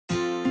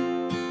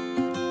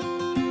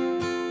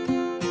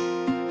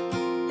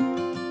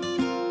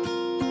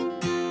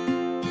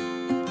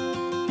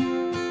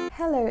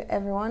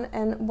everyone,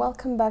 and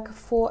welcome back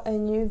for a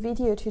new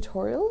video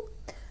tutorial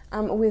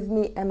with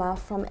me, Emma,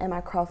 from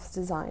Emma Crafts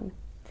Design.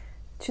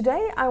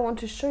 Today I want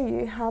to show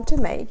you how to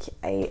make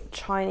a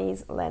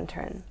Chinese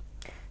lantern.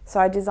 So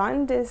I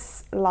designed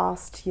this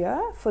last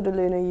year for the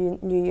Lunar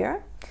New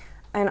Year,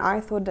 and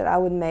I thought that I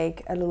would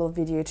make a little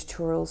video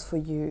tutorials for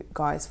you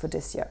guys for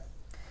this year.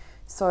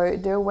 So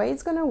the way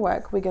it's going to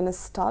work, we're going to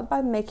start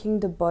by making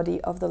the body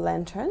of the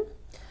lantern,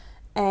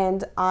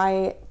 and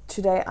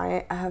today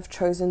I have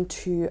chosen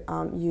to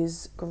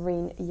use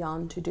green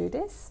yarn to do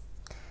this.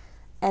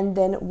 And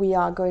then we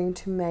are going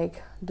to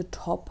make the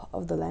top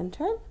of the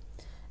lantern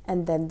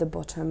and then the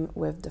bottom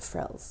with the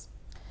frills.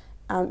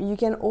 You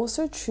can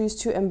also choose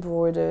to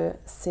embroider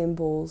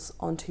symbols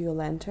onto your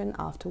lantern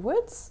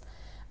afterwards.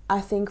 I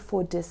think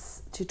for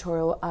this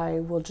tutorial I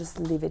will just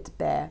leave it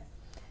bare.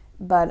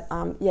 But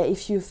yeah,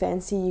 if you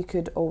fancy, you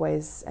could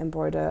always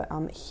embroider.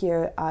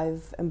 Here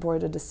I've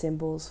embroidered the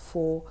symbols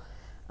for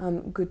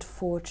good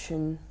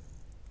fortune,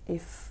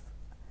 if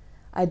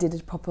I did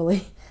it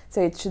properly.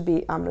 So it should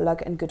be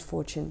luck and good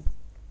fortune.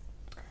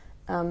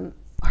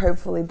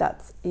 Hopefully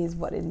that is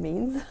what it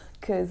means,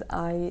 because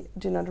I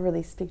do not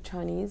really speak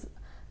Chinese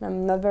and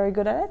I'm not very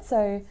good at it.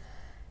 So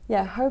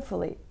yeah,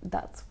 hopefully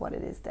that's what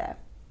it is there.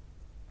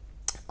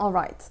 All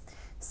right,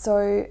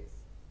 so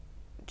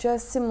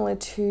just similar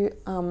to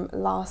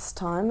last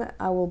time,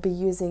 I will be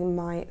using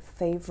my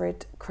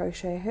favorite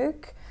crochet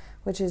hook,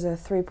 which is a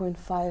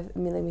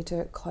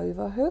 3.5mm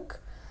clover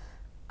hook.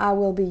 I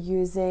will be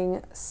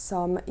using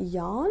some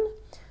yarn.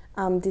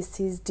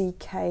 This is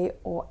DK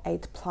or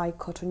 8-ply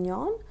cotton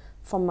yarn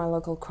from my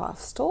local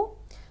craft store.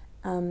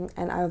 And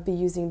I'll be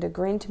using the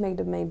green to make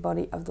the main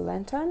body of the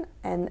lantern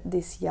and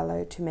this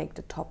yellow to make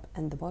the top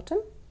and the bottom.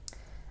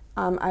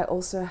 I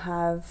also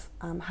have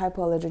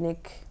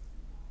hypoallergenic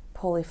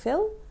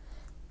polyfill,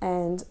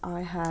 and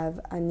I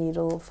have a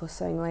needle for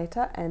sewing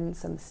later and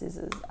some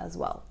scissors as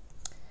well.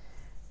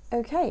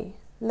 Okay,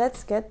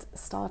 let's get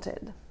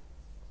started.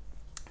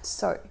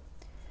 So,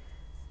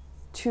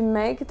 to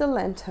make the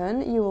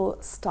lantern, you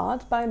will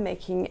start by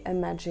making a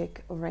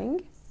magic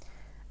ring.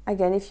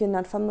 Again, if you're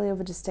not familiar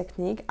with this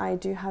technique, I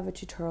do have a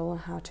tutorial on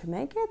how to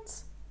make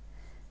it.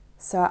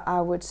 So I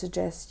would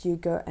suggest you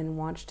go and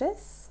watch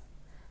this.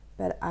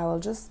 But I will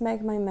just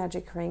make my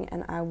magic ring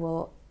and I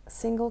will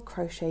single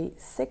crochet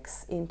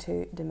 6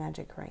 into the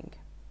magic ring.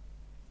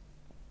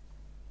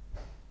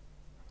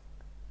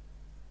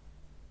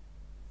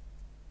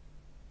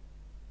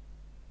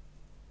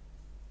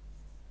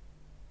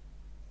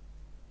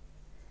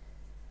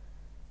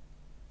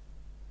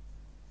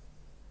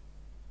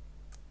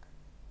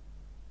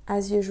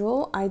 As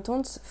usual, I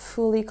don't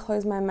fully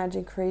close my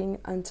magic ring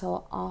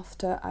until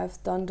after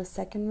I've done the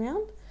second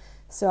round.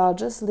 So I'll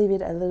just leave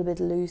it a little bit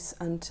loose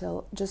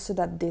until, just so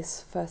that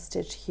this first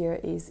stitch here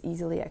is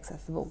easily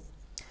accessible.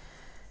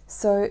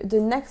 So the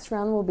next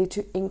round will be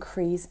to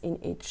increase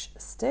in each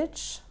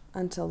stitch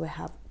until we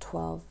have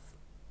 12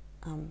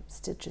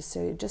 stitches.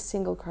 So just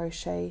single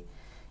crochet,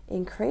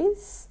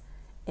 increase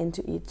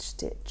into each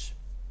stitch.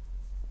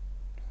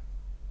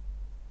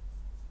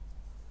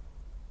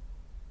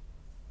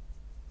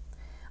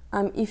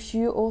 If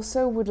you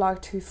also would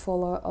like to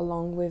follow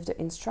along with the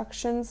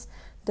instructions,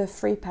 the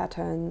free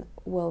pattern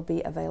will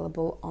be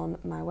available on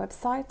my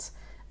website.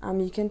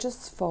 You can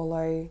just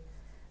follow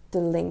the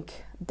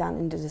link down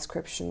in the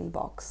description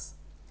box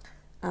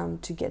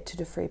to get to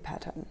the free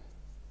pattern.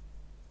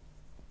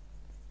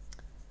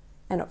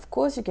 And of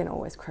course, you can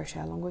always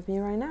crochet along with me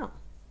right now.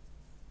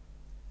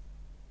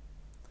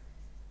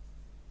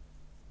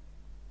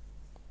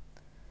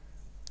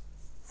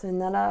 So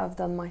now that I've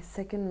done my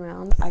second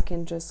round, I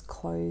can just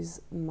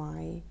close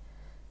my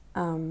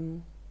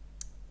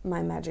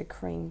my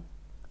magic ring.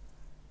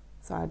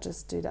 So I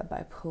just do that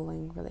by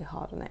pulling really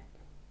hard on it.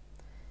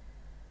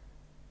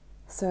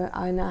 So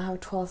I now have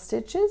 12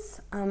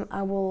 stitches.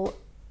 I will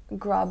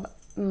grab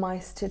my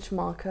stitch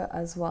marker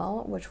as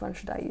well. Which one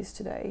should I use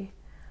today?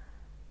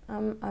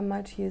 I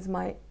might use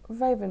my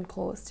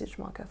Ravenclaw stitch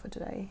marker for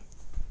today.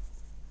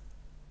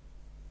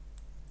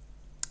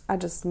 I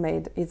just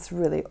made, it's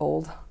really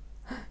old.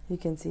 You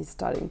can see it's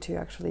starting to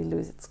actually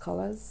lose its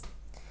colors.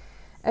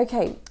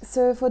 Okay,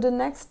 so for the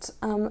next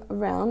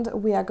round,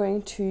 we are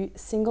going to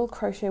single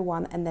crochet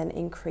 1 and then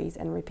increase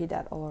and repeat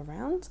that all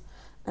around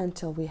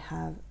until we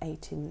have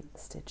 18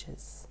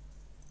 stitches.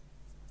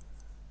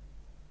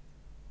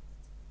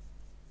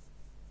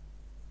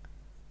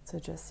 So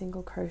just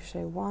single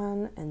crochet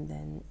 1 and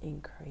then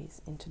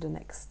increase into the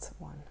next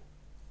one.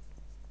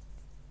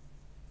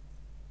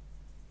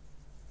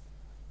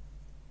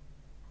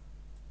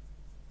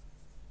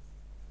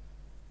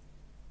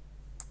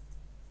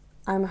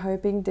 I'm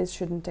hoping this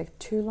shouldn't take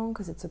too long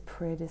because it's a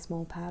pretty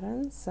small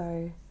pattern,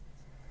 so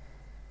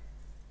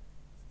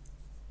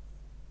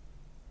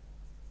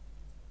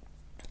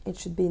it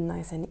should be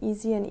nice and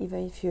easy, and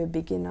even if you're a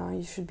beginner,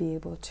 you should be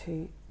able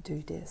to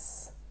do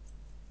this.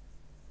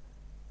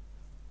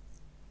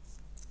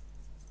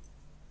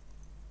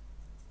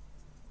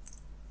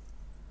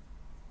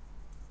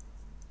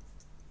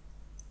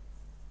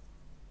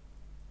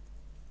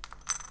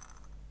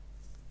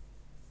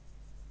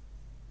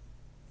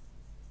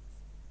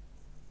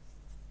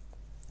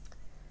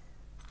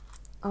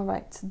 All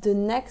right, the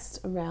next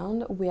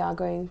round we are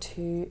going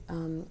to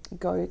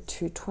go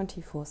to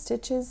 24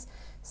 stitches.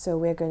 So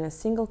we're going to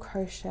single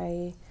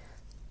crochet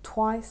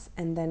twice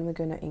and then we're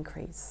going to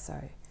increase.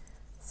 So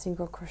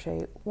single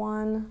crochet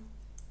 1,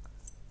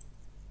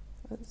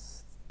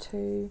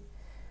 2,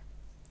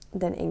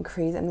 then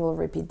increase, and we'll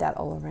repeat that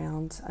all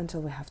around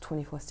until we have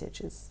 24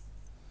 stitches.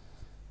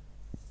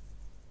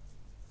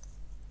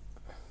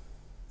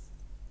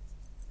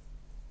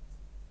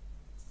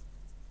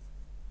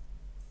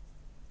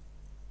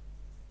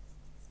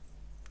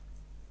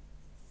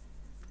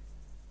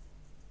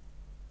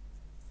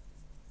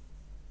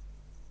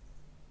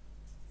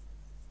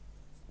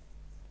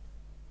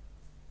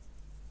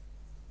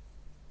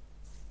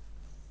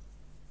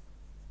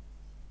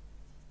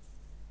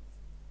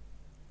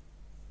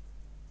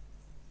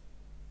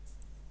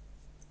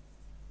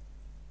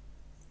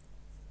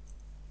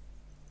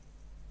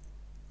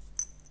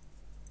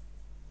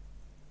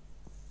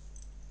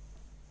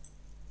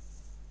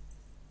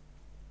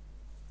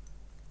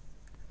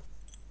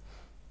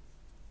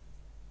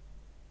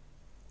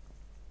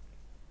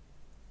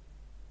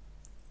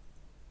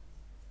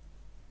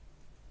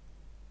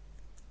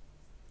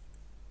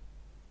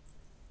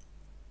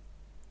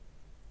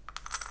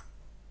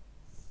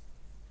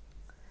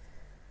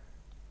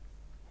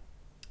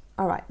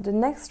 All right, the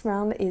next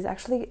round is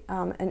actually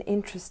an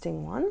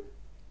interesting one.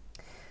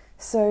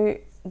 So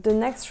the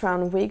next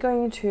round, we're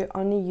going to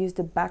only use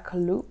the back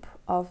loop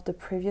of the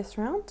previous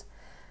round.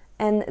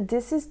 And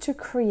this is to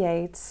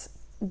create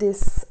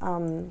this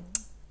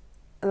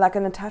like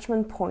an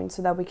attachment point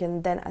so that we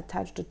can then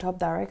attach the top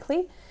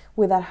directly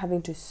without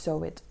having to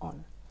sew it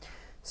on.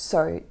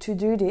 So to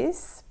do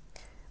this,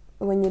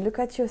 when you look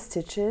at your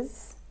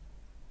stitches,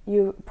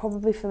 you're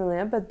probably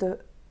familiar, but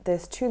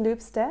there's 2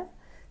 loops there.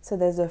 So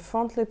there's a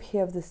front loop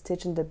here of the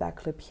stitch and the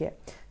back loop here.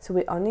 So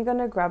we're only going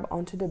to grab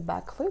onto the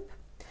back loop,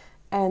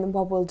 and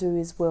what we'll do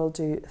is we'll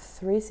do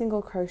 3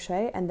 single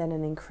crochet and then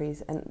an increase,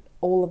 and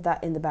all of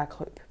that in the back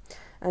loop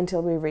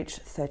until we reach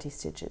 30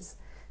 stitches.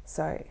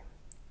 So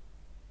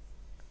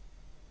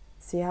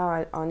see how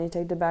I only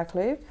take the back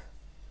loop,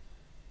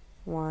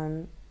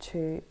 1,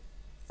 2,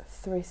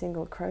 3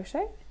 single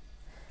crochet,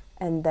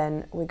 and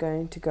then we're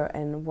going to go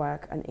and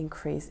work an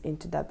increase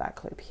into that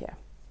back loop here.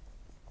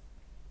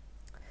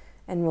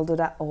 And we'll do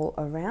that all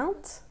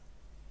around.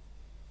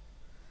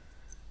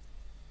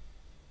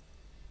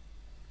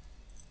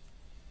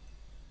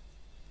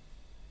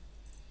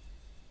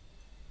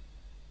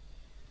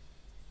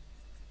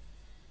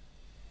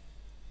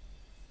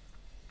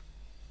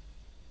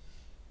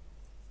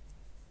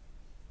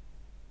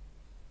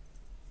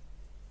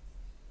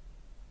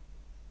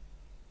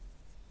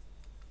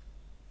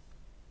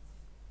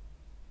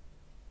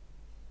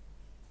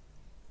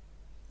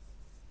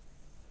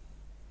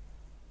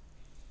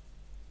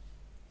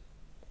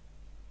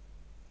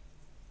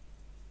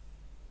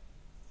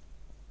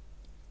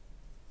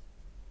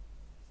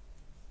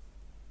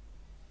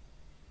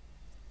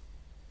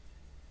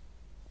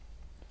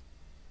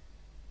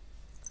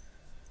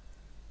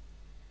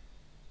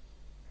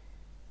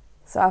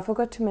 So I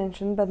forgot to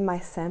mention, but my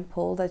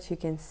sample that you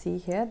can see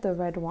here, the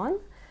red one,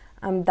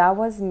 that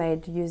was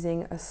made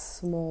using a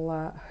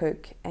smaller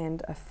hook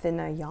and a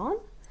thinner yarn.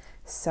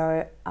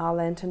 So our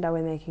lantern that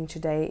we're making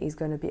today is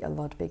going to be a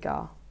lot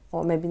bigger,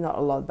 or maybe not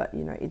a lot, but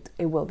you know,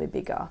 it will be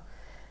bigger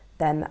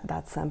than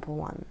that sample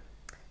one.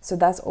 So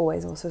that's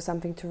always also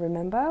something to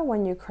remember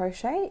when you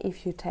crochet.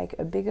 If you take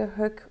a bigger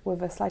hook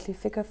with a slightly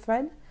thicker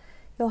thread,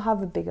 you'll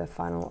have a bigger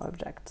final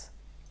object.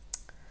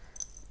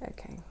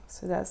 Okay,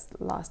 so that's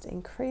the last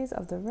increase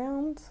of the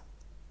round.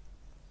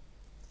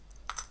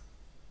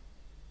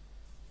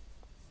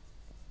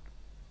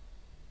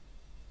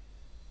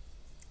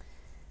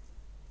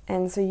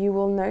 And so you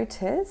will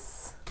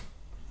notice,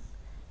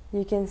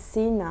 you can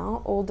see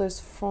now all those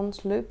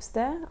front loops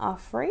there are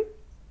free.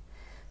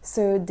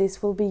 So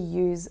this will be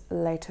used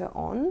later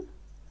on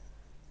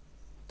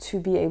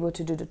to be able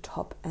to do the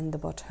top and the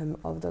bottom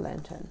of the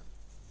lantern.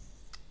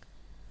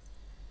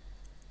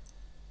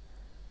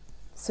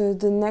 So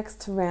the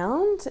next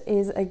round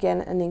is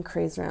again an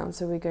increase round.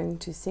 So we're going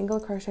to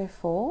single crochet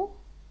 4,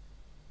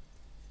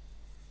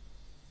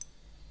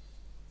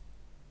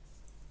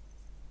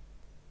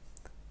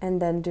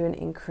 and then do an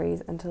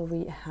increase until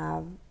we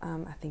have,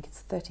 I think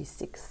it's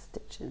 36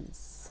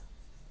 stitches.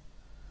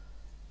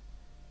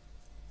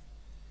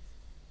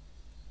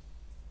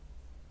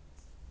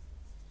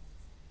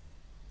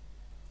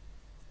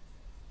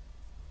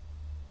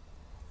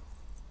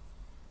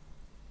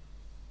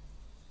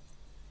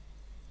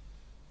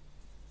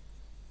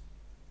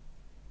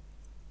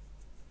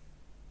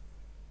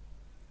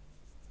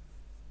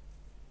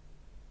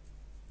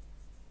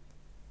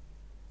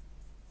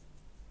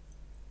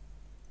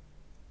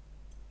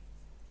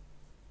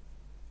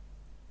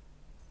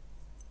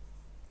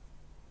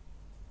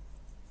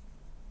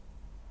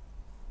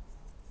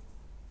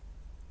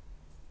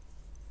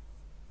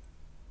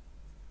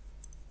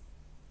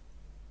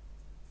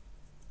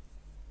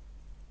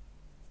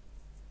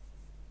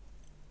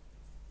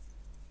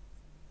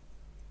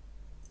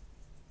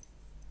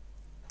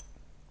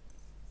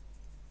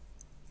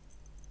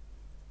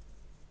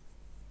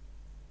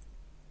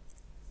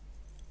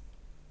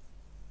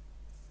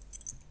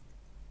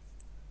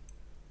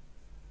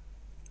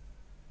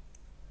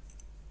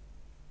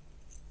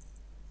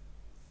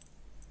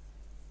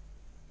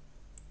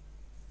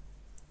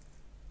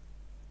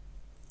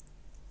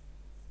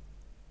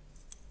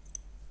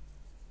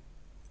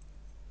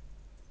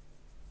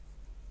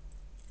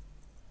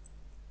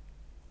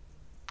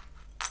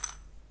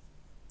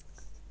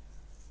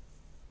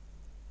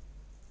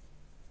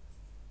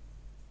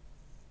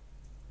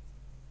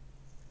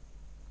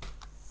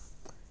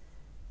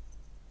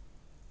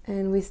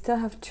 And we still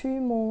have 2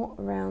 more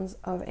rounds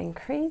of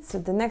increase. So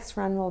the next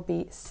round will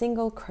be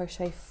single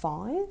crochet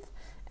 5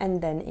 and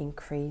then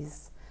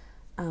increase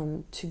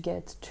to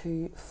get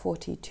to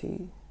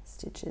 42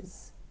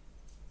 stitches.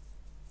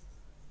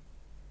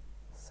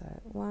 So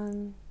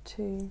 1,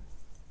 2,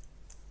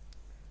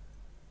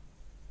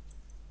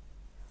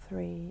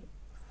 3,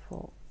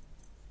 4,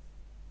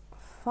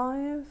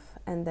 5,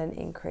 and then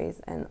increase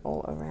and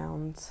all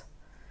around.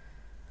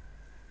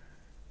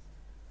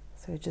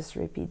 So just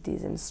repeat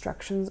these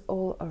instructions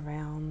all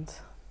around.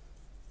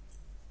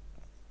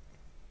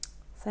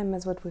 Same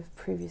as what we've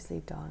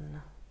previously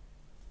done.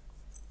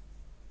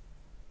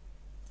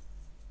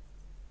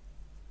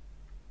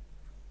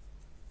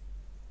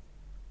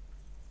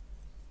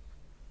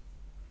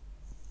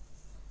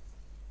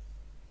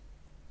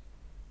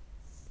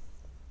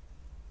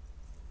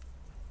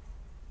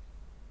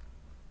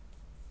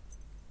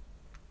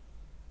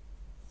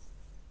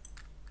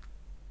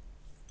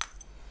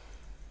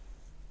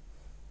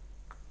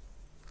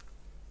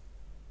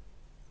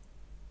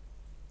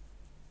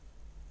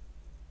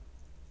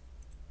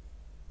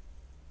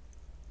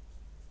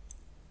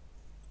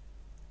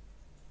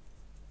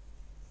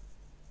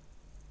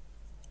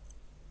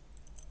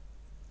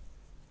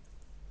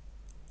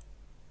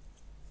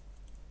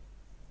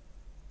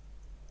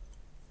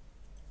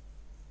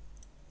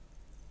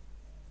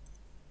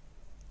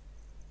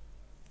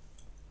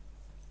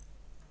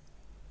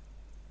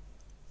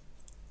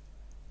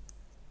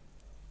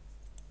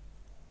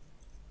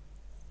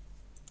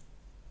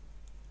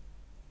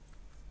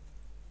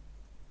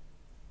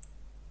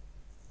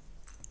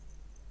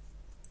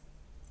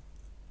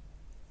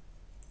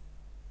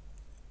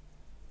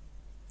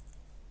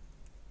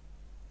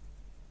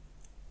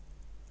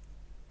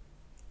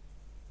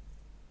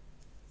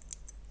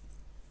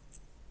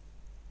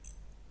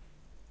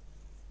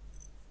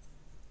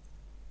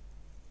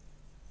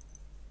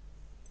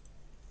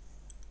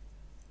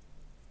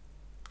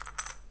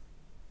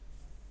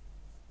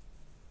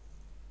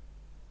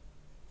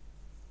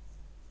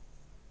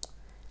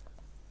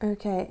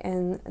 Okay,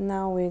 and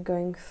now we're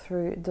going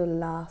through the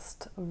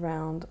last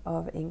round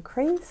of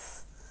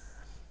increase,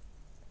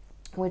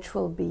 which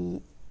will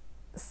be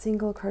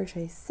single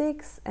crochet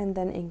 6 and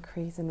then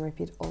increase and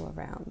repeat all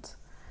around.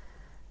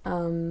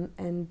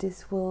 And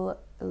this will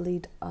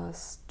lead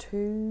us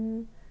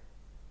to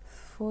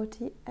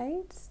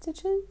 48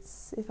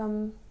 stitches, if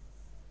I'm...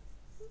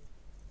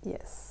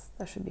 Yes,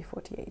 that should be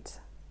 48.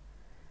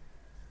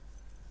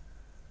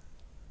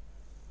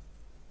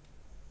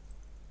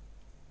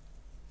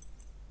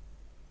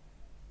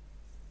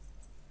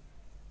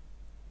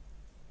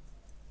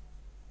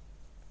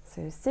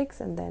 So 6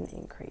 and then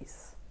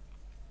increase.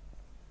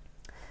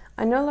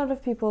 I know a lot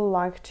of people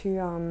like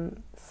to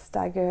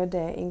stagger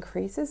their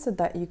increases so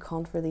that you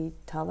can't really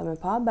tell them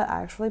apart, but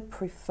I actually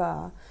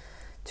prefer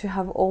to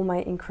have all my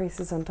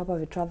increases on top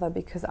of each other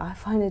because I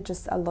find it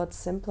just a lot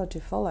simpler to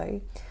follow.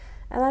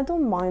 And I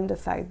don't mind the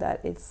fact that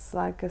it's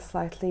like a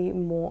slightly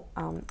more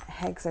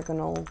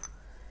hexagonal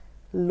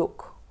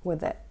look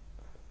with it.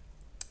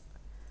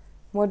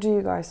 What do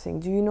you guys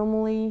think? Do you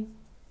normally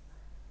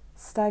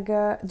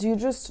stagger? Do you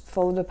just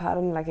follow the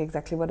pattern like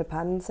exactly what the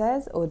pattern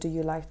says, or do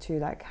you like to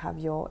like have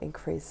your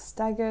increase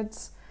staggered,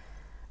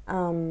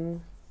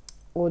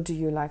 or do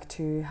you like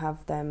to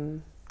have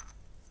them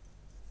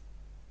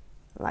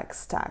like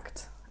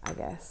stacked? I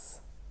guess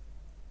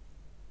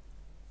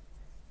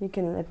you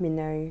can let me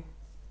know,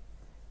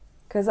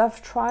 because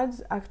I've tried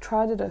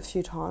it a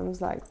few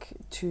times, like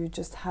to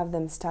just have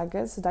them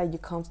staggered so that you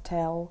can't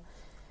tell,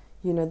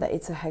 you know, that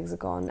it's a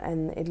hexagon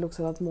and it looks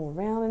a lot more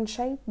round in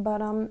shape.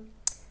 But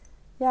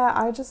yeah,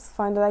 I just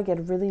find that I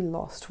get really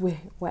lost with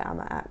where I'm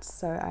at.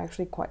 So I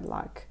actually quite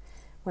like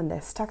when they're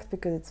stacked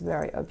because it's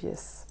very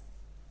obvious.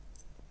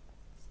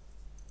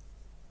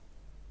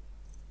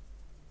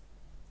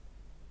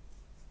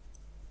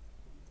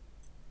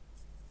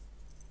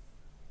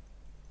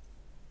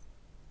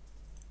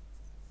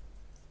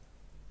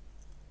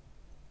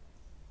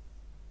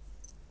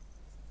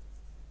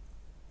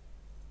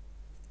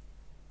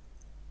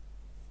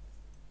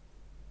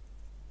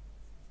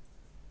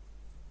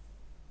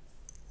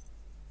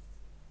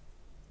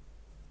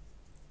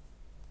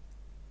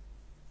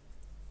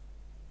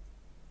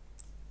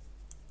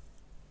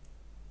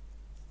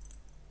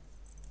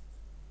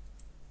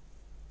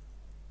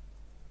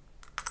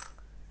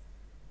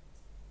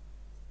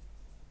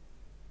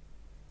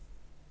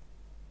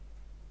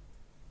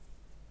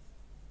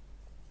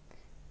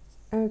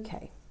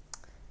 Okay,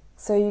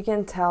 so you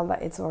can tell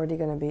that it's already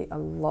going to be a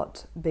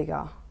lot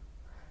bigger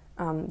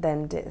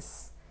than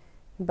this.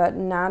 But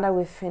now that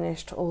we've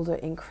finished all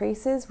the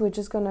increases, we're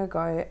just going to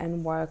go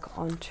and work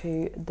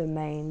onto the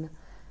main,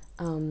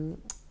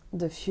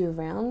 the few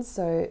rounds.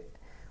 So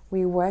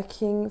we're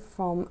working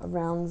from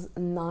rounds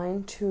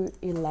 9 to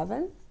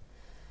 11.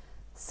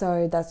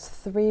 So that's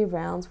 3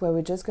 rounds where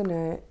we're just going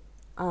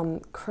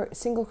to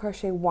single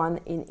crochet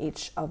 1 in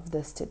each of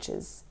the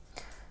stitches.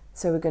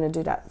 So we're going to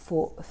do that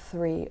for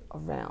 3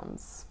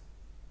 rounds.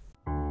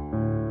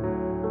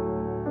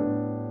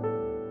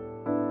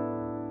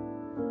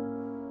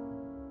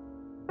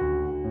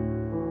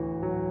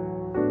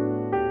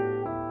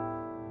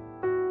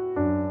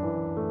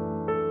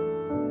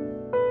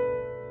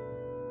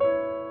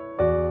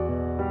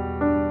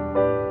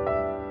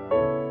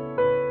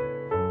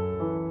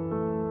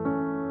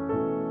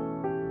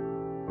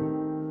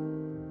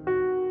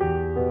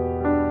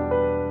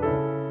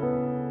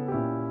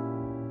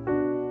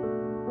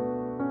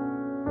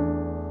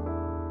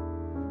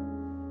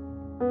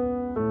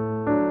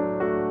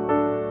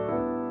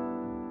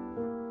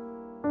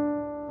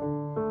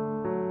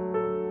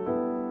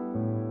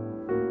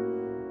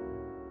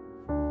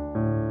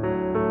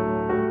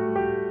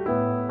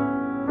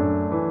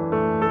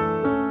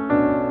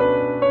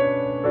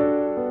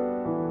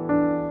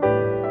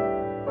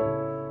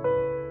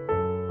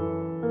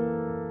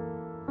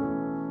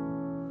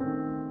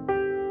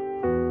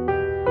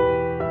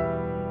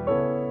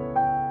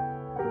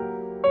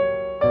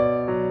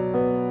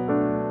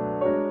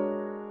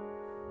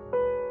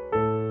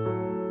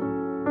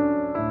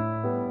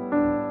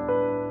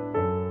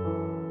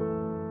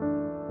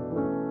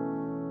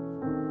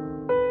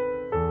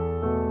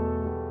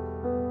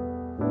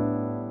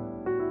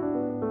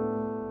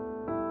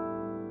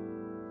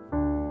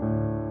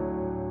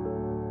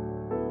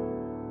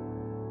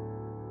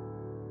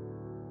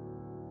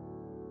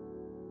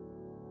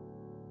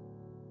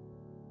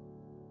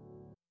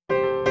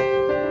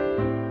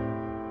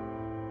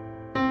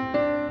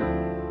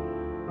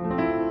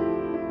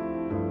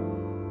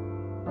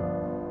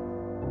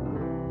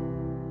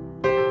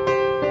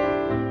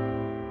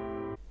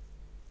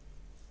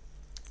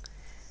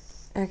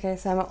 Okay,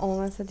 so I'm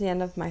almost at the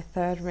end of my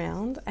third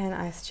round, and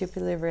I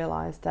stupidly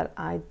realized that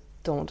I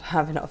don't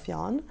have enough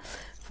yarn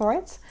for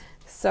it.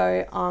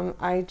 So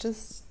I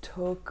just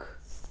took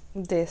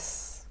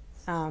this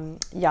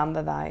yarn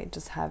that I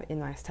just have in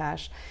my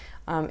stash.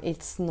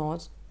 It's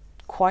not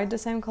quite the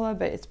same color,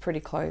 but it's pretty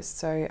close.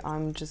 So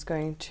I'm just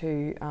going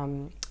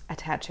to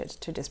attach it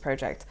to this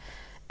project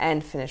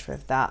and finish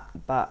with that.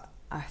 But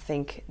I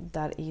think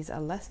that is a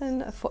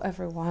lesson for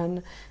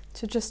everyone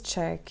to just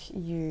check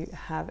you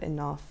have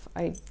enough.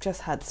 I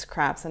just had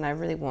scraps and I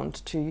really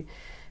want to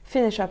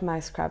finish up my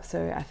scraps,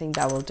 so I think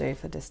that will do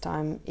for this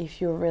time.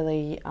 If you're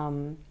really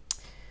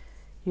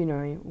you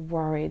know,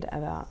 worried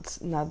about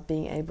not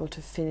being able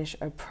to finish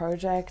a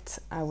project,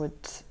 I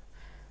would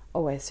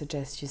always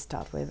suggest you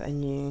start with a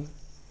new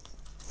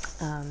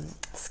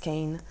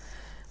skein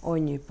or a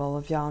new ball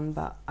of yarn,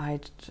 but I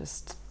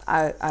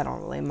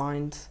don't really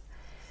mind.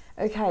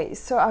 Okay,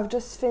 so I've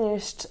just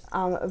finished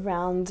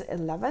round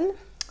 11,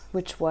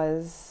 which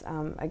was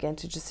again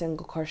to just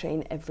single crochet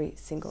in every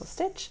single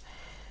stitch,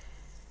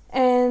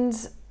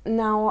 and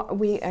now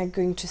we are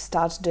going to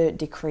start the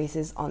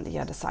decreases on the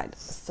other side.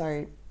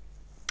 So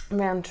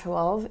round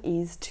 12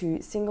 is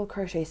to single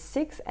crochet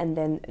 6 and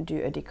then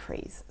do a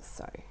decrease.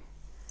 So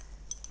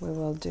we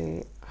will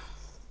do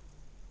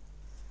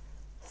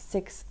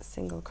 6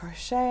 single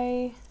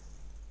crochet,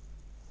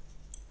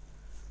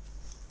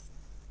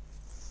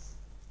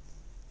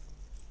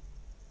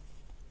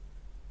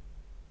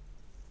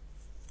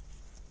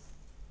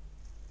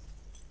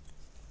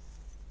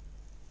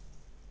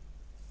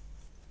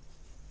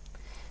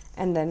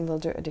 and then we'll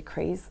do a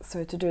decrease.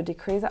 So to do a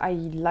decrease, I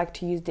like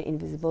to use the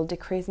invisible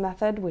decrease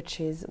method, which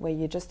is where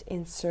you just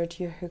insert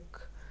your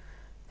hook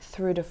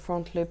through the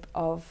front loop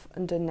of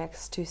the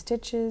next 2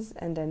 stitches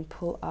and then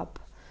pull up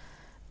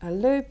a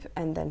loop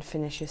and then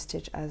finish your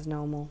stitch as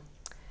normal.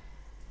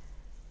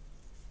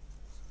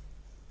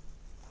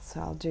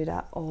 So I'll do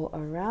that all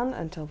around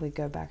until we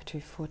go back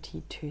to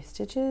 42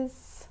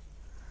 stitches.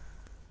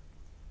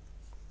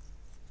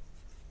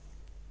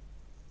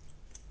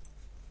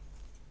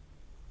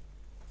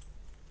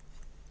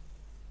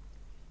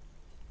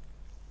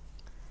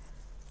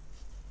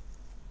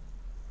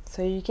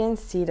 So you can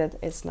see that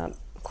it's not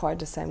quite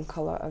the same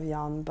color of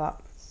yarn,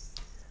 but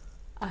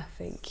I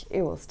think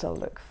it will still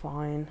look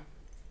fine.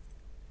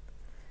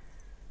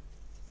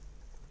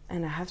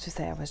 And I have to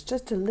say I was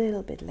just a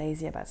little bit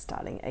lazy about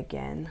starting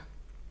again.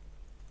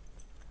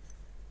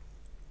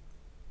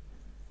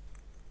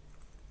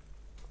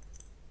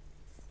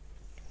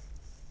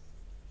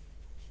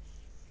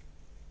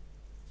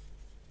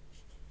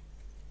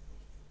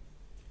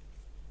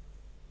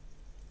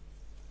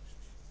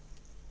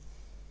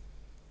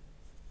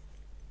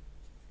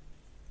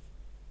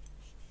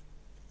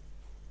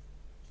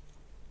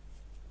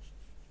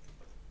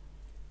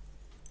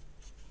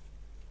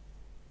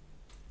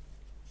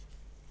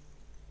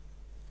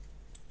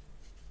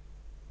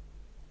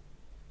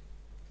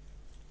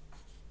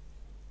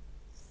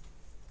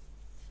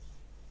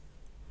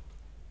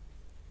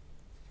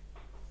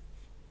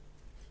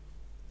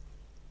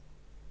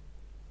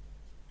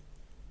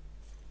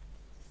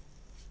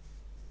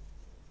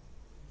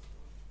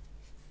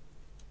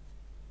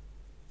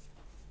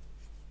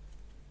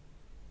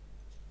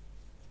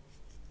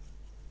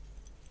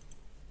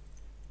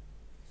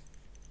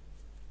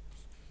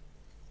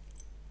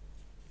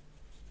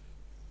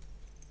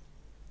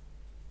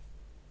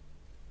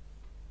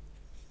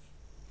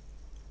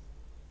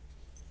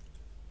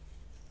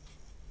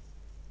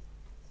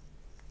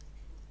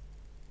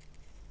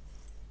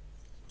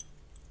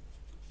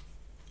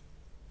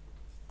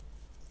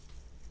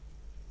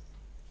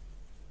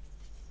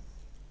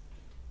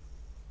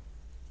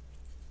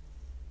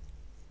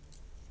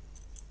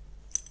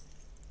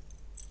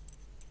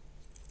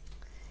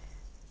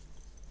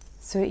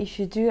 So if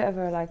you do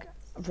ever like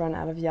run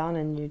out of yarn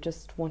and you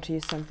just want to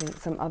use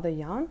some other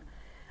yarn,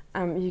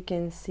 you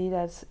can see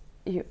that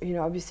you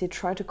know, obviously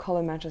try to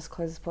color match as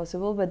close as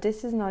possible, but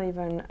this is not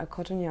even a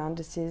cotton yarn.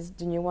 This is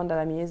the new one that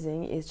I'm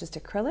using is just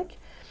acrylic.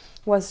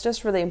 What's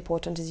just really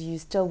important is you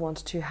still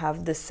want to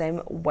have the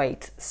same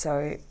weight,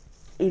 so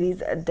it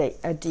is a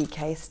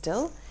DK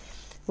still,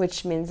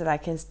 which means that I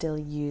can still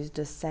use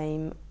the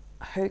same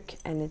hook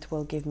and it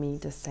will give me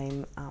the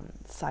same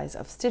size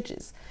of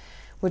stitches,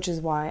 which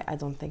is why I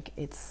don't think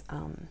it's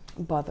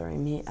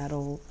bothering me at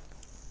all.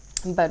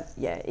 But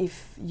yeah,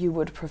 if you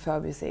would prefer,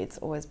 obviously it's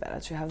always better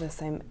to have the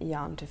same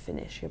yarn to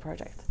finish your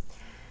project.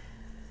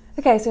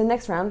 Okay, so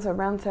next round, so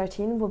round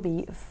 13 will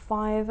be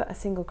 5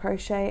 single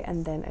crochet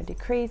and then a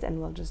decrease, and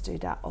we'll just do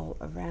that all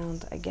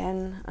around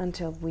again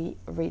until we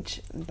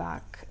reach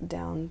back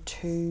down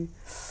to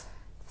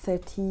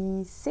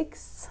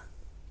 36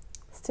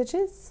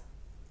 stitches.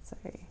 So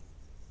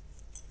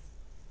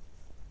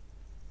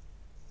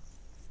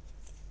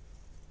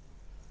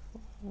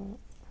 4,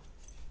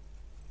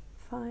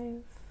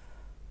 5,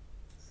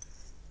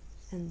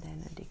 and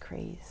then a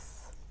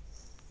decrease.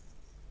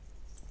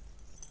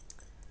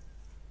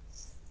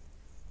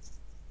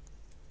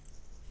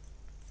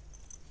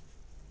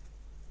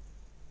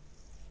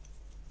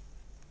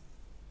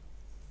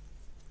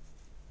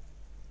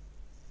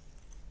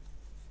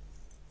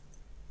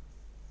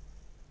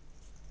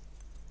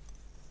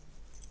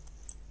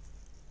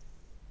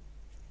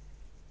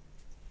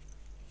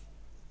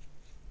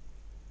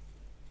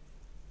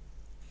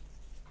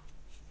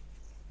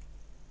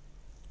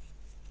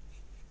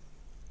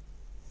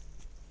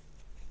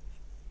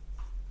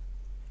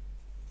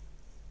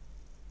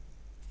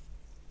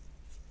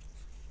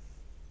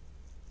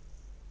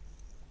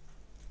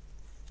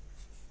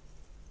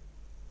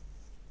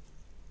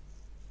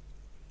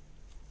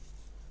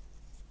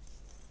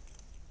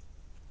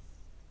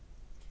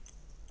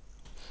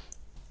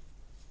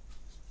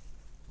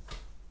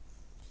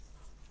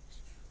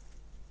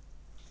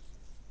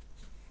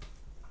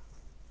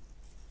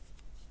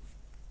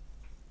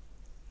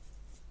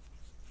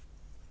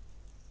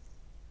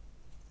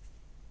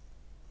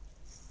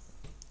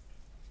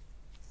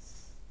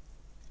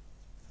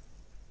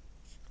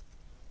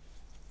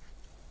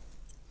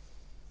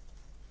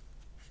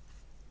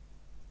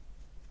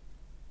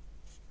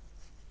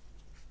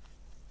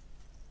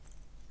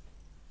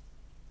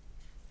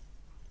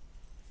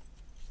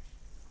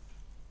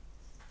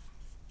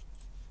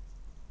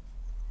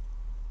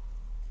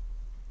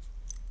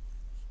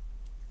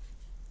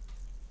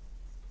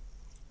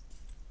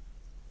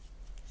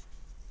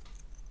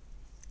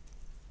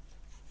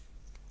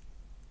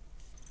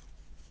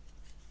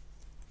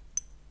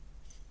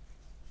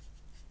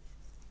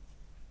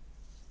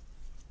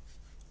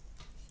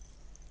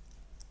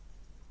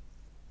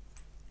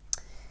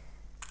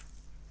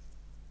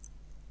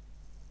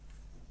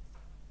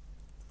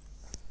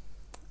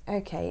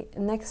 Okay,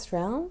 next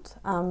round,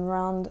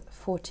 round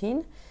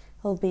 14,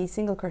 will be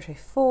single crochet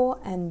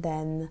 4 and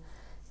then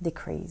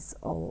decrease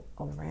all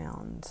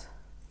around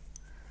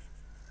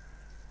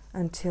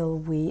until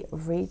we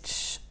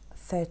reach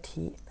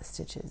 30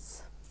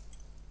 stitches.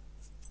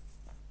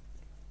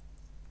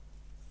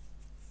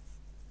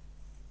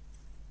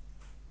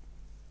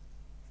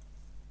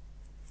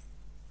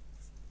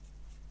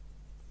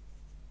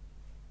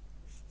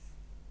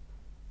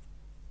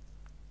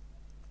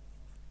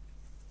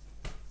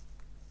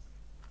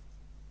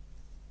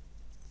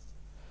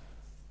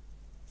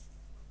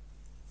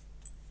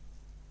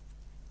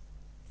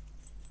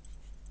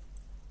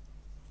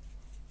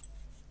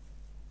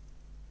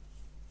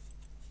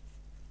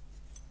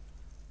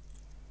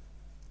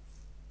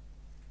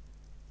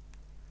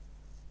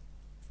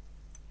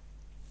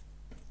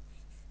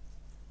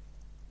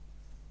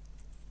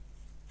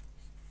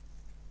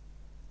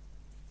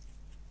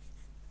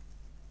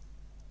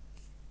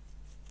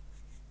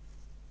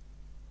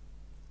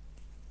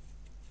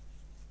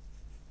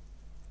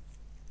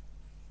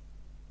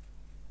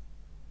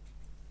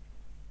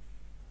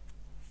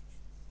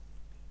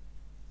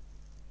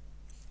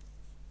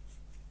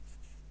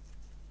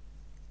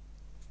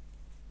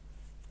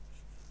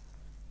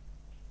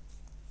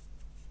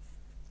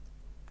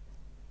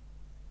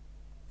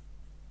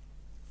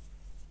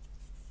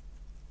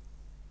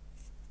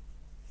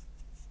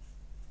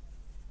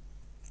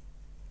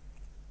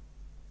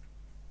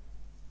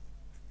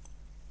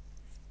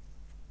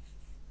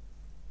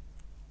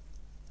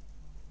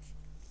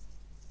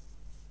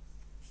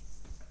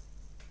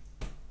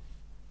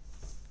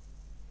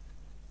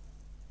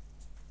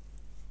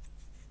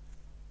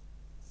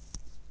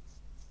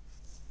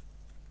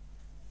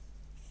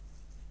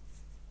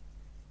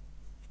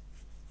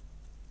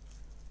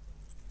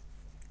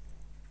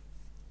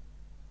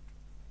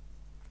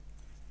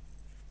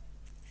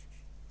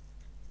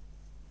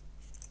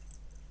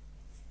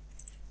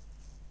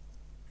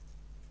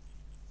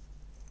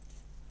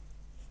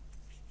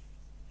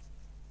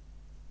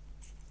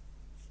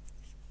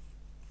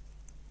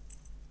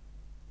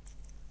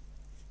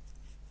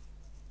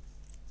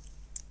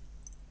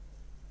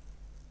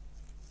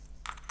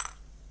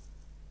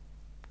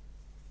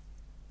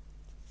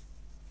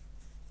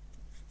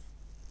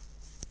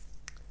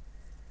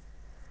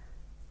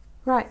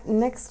 Right,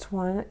 next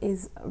one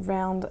is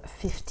round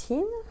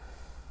 15.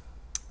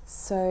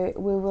 So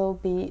we will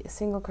be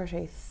single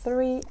crochet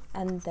 3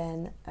 and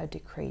then a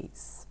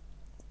decrease.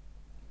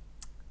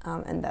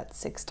 And that's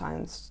 6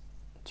 times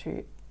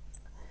to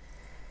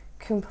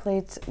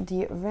complete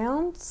the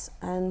round,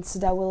 and so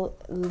that will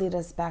lead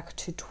us back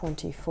to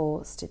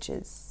 24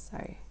 stitches.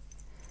 So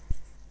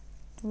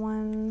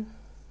 1,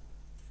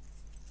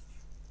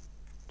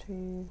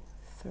 2,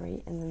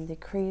 3, and then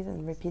decrease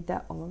and repeat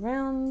that all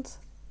around.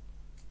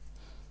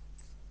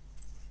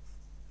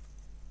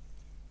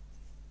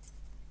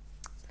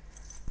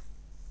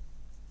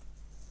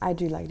 I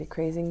do like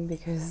decreasing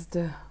because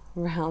the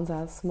rounds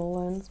are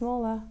smaller and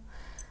smaller,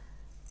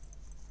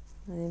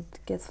 and it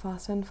gets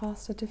faster and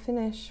faster to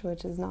finish,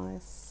 which is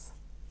nice.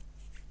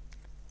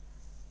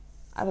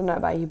 I don't know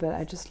about you, but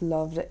I just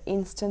love the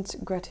instant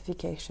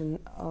gratification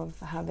of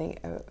having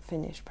a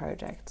finished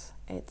project.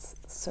 It's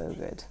so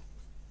good.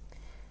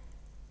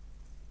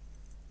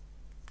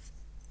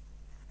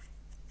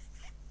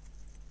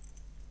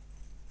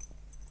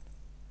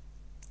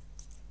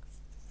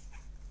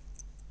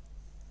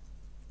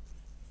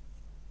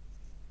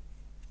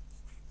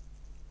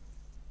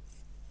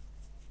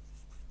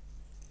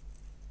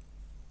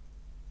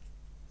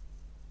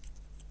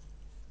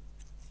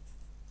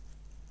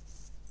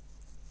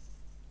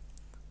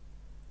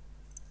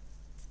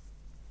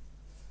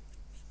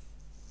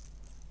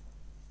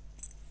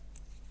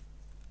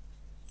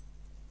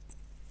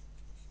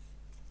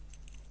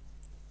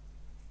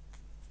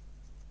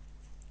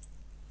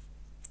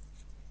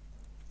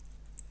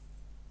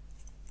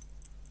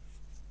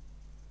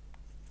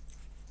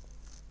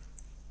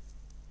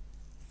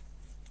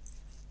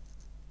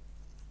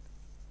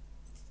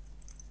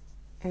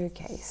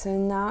 Okay, so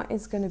now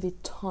it's going to be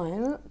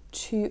time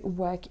to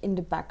work in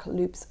the back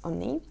loops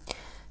only.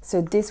 So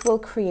this will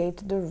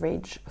create the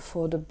ridge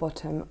for the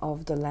bottom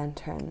of the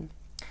lantern.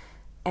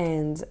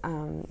 And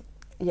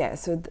yeah,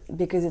 so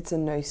because it's a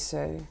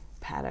no-sew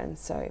pattern,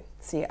 so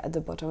see at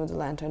the bottom of the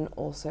lantern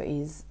also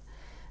is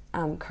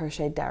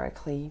crocheted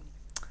directly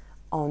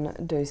on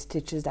those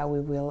stitches that we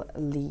will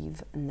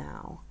leave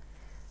now.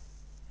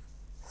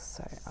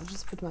 So I'll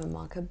just put my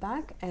marker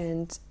back,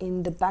 and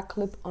in the back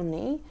loop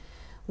only,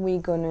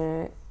 we're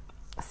gonna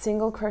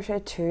single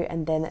crochet 2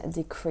 and then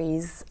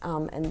decrease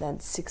and then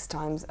 6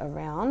 times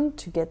around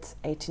to get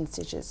 18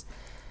 stitches.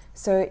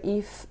 So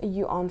if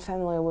you aren't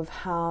familiar with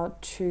how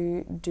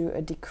to do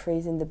a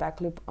decrease in the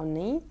back loop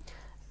only,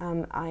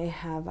 I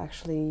have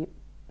actually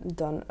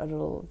done a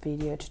little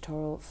video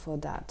tutorial for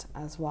that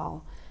as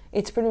well.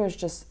 It's pretty much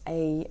just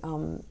a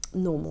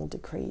normal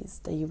decrease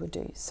that you would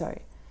do. So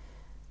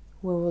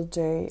we will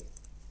do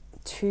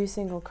 2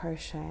 single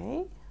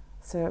crochet.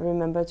 So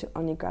remember to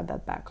only grab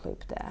that back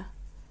loop there.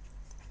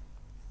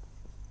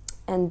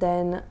 And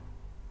then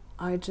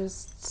I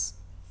just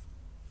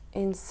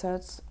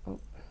insert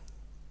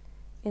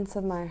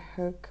my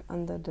hook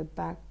under the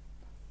back.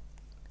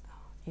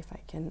 If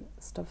I can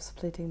stop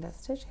splitting that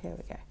stitch, here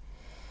we go.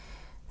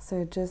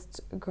 So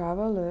just grab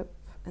a loop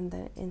and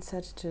then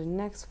insert it to the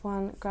next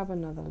one, grab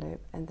another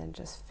loop, and then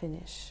just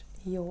finish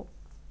your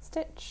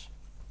stitch.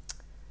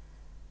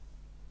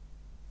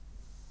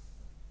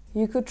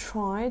 You could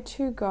try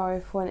to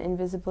go for an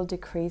invisible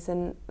decrease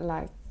and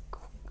like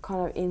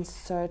kind of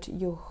insert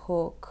your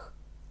hook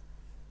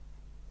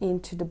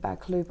into the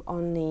back loop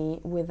only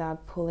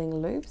without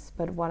pulling loops,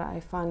 but what I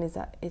find is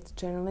that it's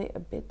generally a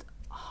bit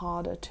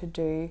harder to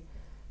do.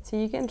 So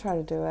you can try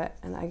to do it,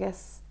 and I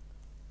guess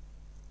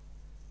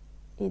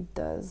it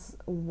does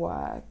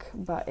work,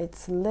 but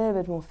it's a little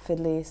bit more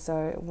fiddly.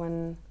 So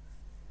when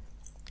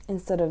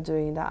instead of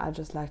doing that, I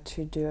just like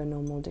to do a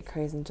normal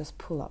decrease and just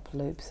pull up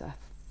loops. I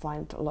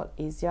find it a lot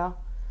easier,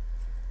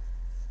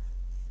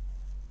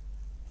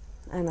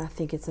 and I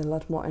think it's a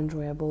lot more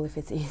enjoyable if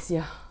it's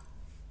easier.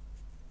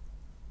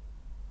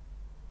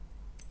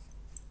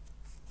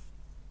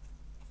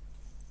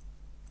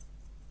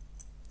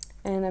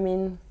 And I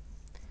mean,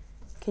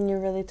 can you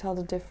really tell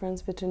the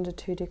difference between the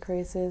two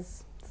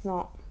decreases? It's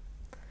not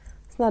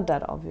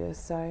that obvious,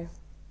 so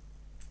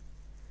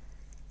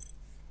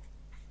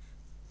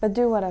but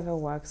do whatever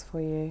works for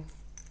you.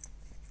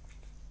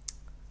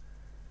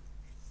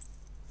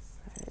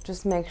 So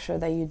just make sure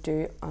that you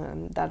do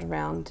that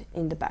round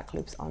in the back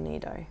loops only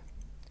though,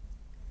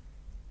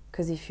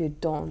 because if you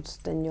don't,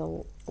 then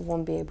you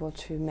won't be able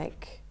to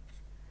make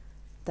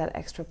that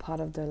extra part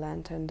of the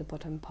lantern, the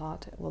bottom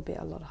part. It will be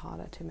a lot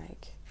harder to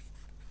make.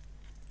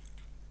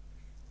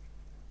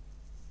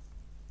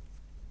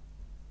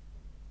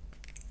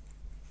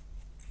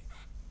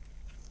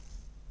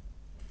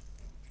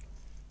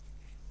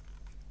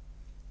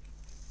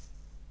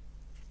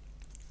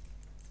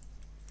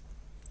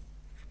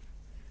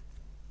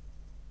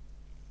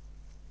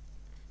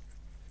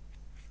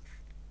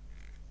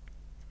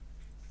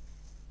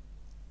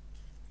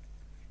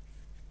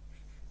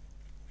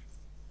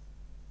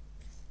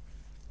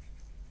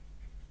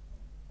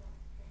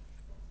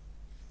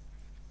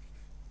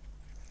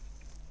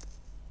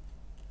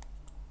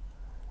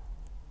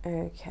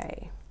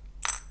 Okay.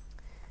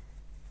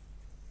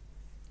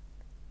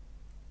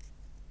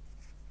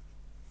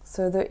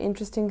 So the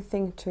interesting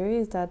thing too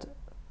is that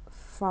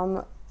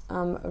from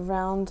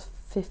round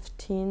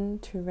 15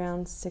 to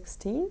round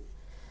 16,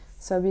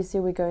 so obviously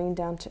we're going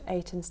down to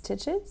 18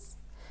 stitches,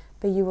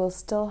 but you will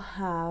still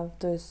have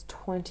those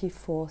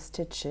 24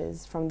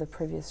 stitches from the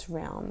previous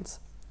round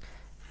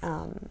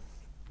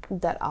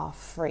that are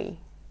free,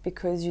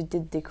 because you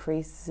did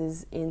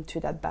decreases into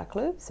that back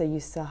loop, so you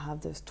still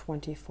have those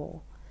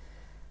 24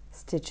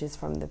 stitches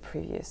from the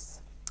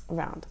previous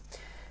round.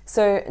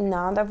 So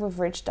now that we've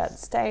reached that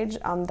stage,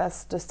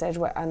 that's the stage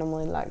where I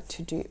normally like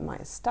to do my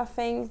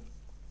stuffing,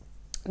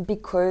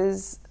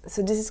 because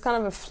so this is kind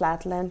of a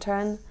flat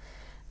lantern,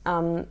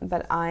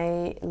 but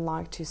I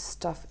like to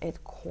stuff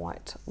it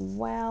quite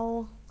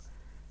well,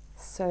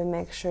 so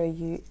make sure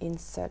you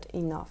insert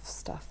enough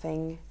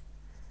stuffing.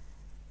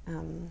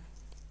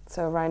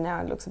 So right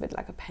now it looks a bit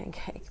like a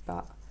pancake,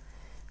 but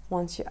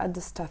once you add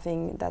the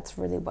stuffing, that's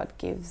really what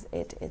gives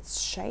it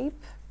its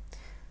shape.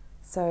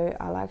 So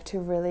I like to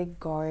really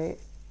go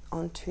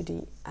onto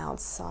the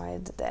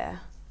outside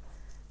there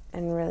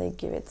and really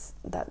give it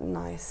that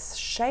nice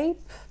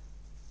shape.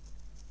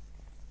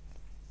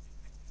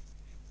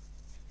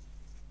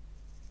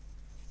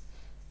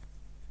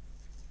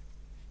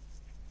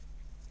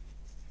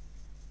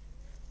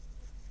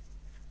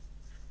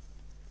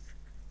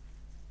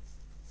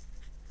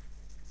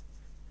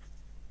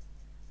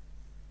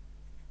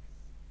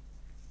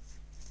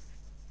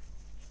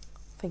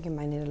 I think I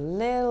might need a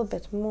little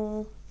bit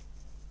more.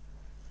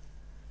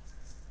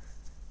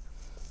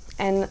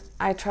 And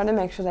I try to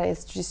make sure that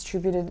it's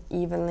distributed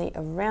evenly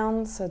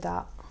around, so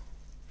that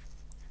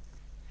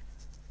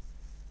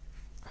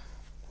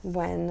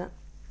when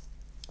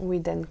we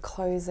then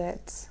close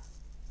it,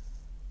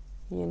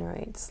 you know,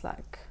 it's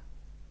like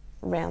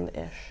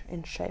roundish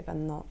in shape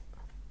and not.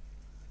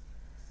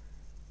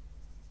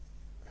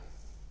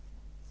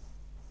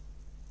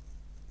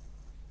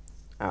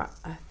 Alright,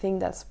 I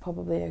think that's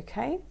probably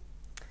okay.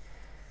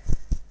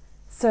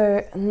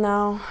 So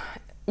now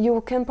you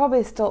can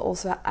probably still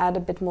also add a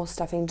bit more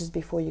stuffing just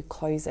before you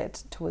close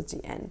it towards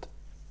the end,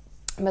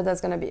 but that's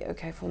going to be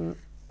okay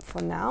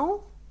for now.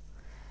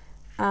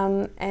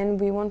 And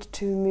we want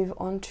to move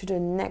on to the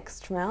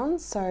next round.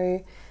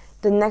 So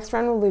the next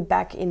round will be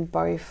back in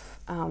both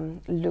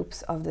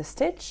loops of the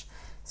stitch.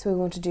 So we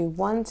want to do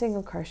one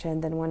single crochet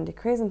and then one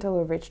decrease until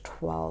we reach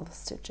 12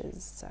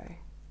 stitches. So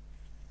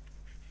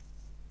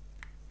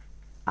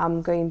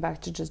I'm going back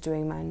to just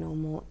doing my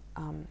normal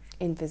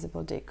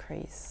invisible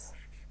decrease.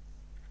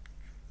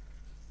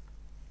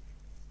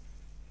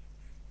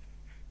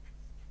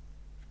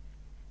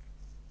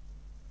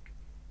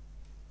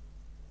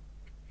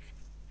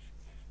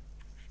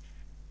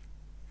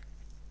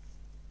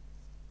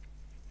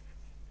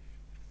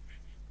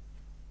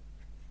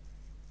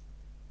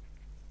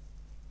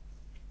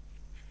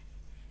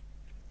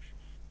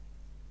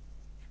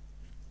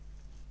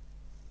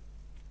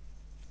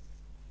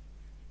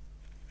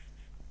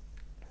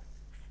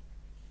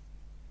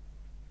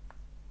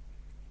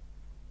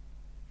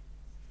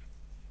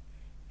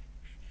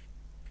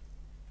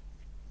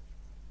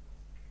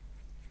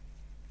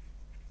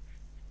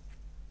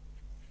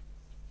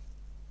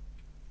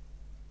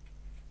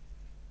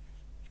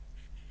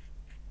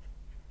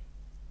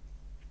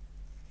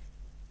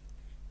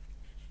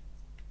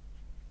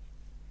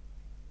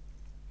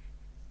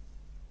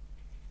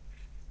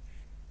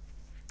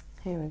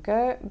 Here we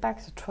go,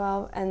 back to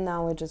 12, and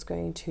now we're just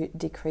going to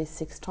decrease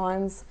 6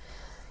 times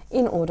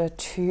in order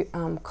to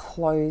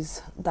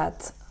close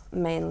that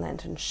main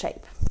lantern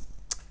shape.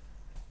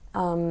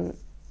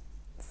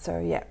 So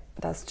yeah,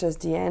 that's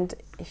just the end.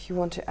 If you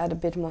want to add a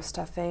bit more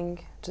stuffing,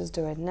 just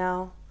do it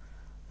now.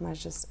 I might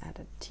just add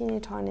a teeny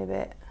tiny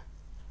bit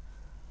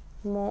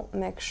more,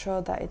 make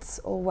sure that it's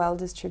all well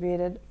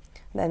distributed.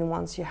 Then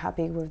once you're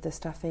happy with the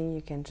stuffing,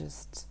 you can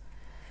just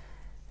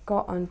go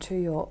on to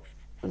your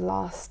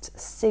last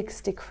 6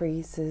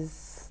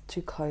 decreases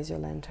to close your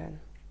lantern.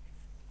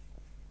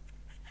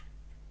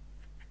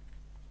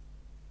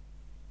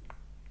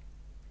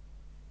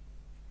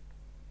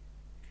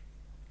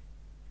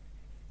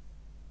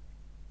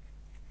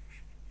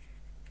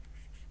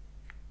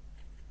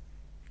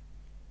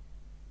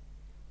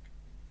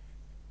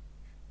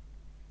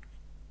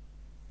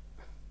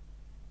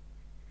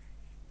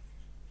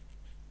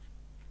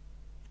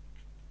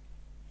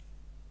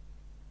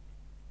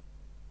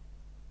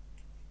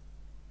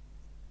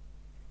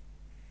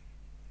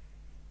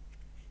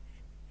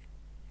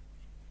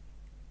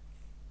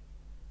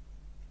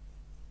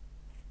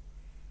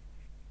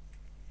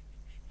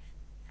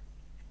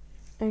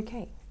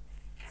 Okay,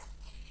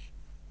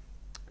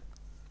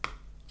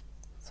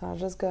 so I'll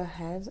just go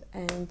ahead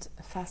and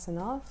fasten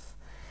off,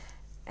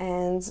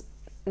 and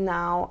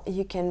now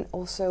you can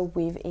also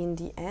weave in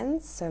the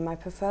ends. So my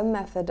preferred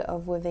method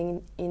of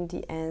weaving in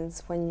the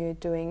ends when you're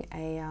doing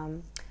a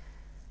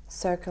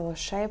circular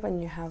shape and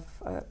you have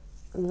a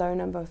low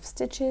number of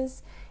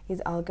stitches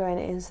is I'll go and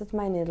insert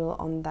my needle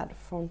on that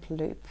front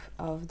loop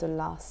of the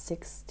last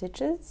 6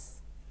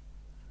 stitches,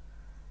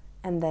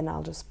 and then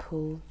I'll just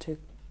pull to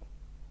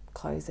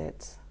close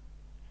it.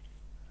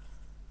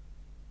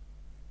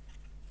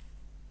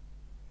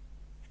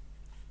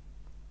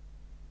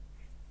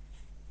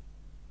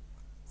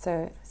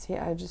 So see,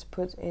 I just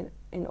put it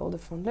in all the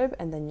front loop,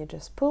 and then you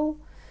just pull,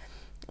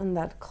 and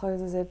that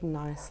closes it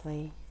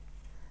nicely.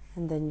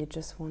 And then you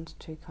just want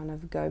to kind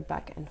of go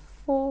back and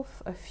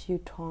forth a few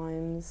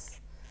times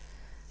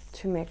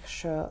to make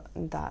sure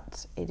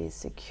that it is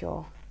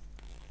secure.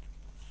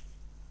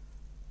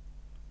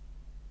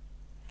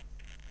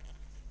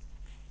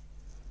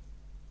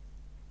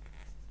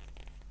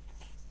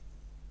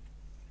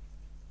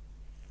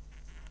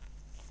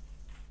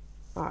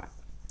 All right,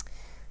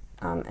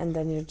 and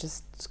then you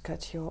just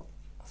cut your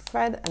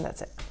thread, and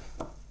that's it.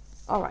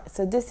 All right,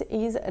 so this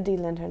is the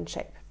lantern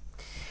shape.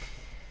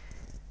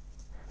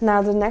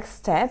 Now the next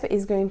step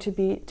is going to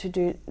be to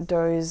do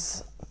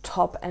those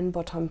top and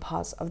bottom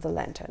parts of the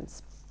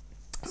lanterns.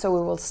 So we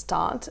will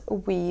start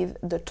with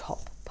the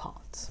top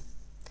part.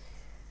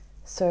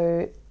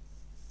 So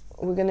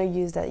we're going to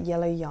use that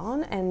yellow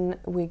yarn, and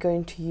we're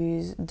going to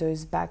use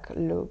those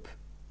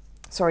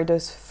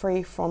those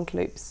 3 front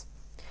loops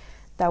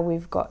that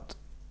we've got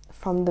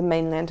from the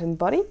main lantern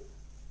body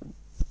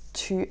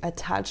to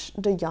attach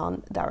the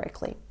yarn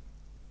directly.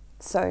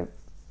 So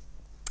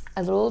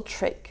a little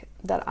trick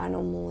that I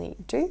normally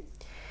do,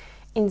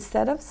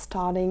 instead of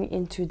starting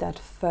into that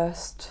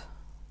first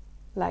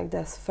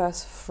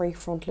 3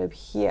 front loop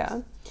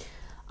here,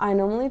 I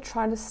normally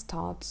try to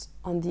start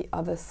on the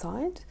other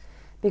side,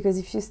 because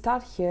if you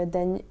start here,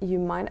 then you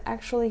might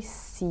actually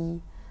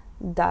see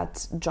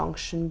that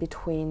junction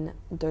between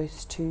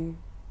those 2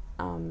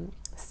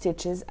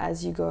 stitches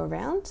as you go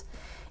around.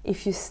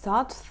 If you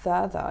start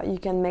further, you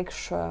can make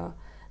sure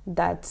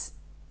that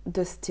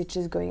the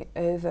stitches going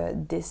over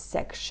this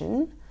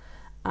section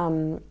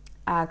are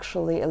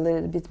actually a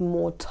little bit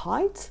more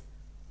tight,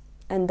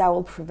 and that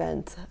will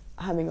prevent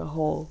having a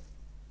hole.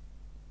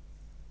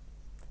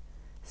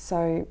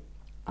 So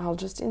I'll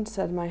just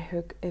insert my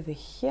hook over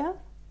here,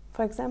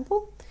 for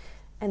example,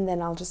 and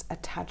then I'll just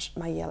attach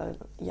my yellow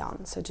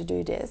yarn. So to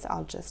do this,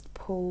 I'll just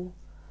pull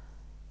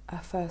a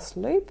first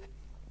loop,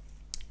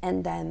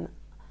 and then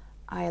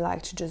I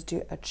like to just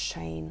do a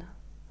chain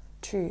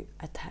to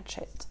attach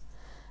it.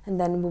 And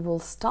then we will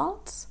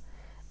start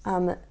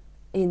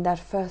in that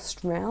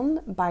first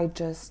round by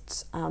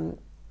just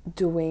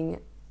doing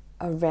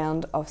a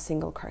round of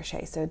single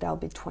crochet. So there'll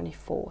be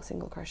 24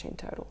 single crochet in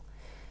total.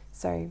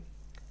 So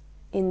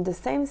in the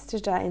same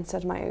stitch that I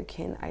insert my hook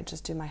in, I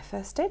just do my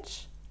first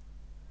stitch,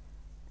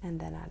 and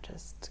then I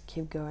just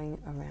keep going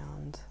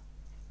around.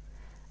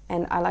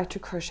 And I like to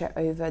crochet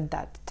over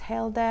that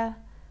tail there,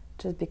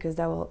 just because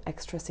that will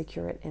extra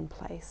secure it in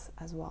place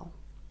as well.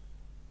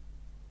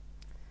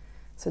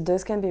 So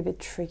those can be a bit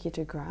tricky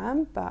to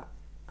grab, but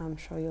I'm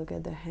sure you'll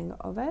get the hang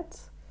of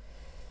it.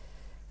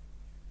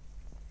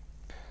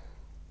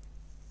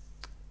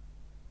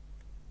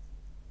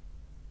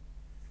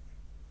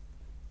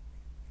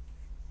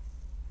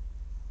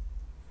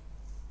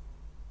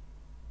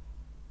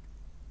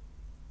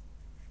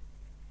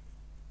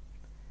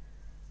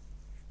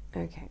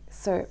 Okay,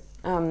 so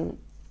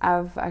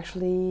I've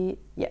actually,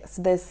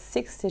 so there's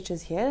 6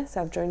 stitches here,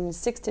 so I've joined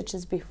 6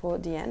 stitches before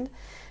the end,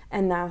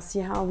 and now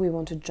see how we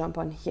want to jump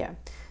on here.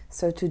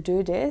 So to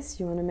do this,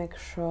 you want to make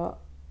sure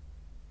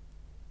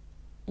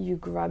you're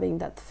grabbing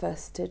that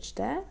first stitch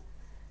there,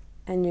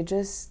 and you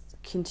just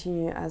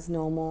continue as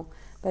normal.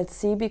 But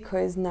see,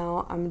 because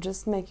now I'm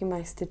just making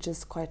my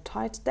stitches quite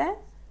tight there,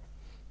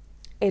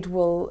 it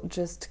will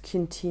just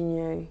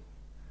continue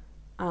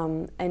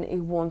and it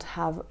won't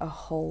have a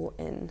hole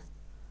in.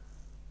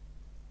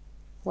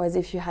 Whereas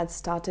if you had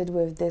started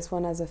with this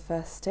one as a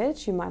first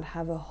stitch, you might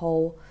have a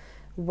hole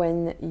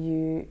when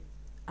you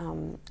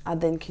are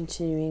then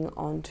continuing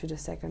on to the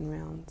second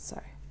round. So,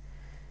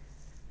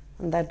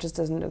 and that just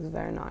doesn't look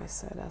very nice,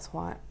 so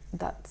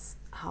that's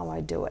how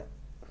I do it.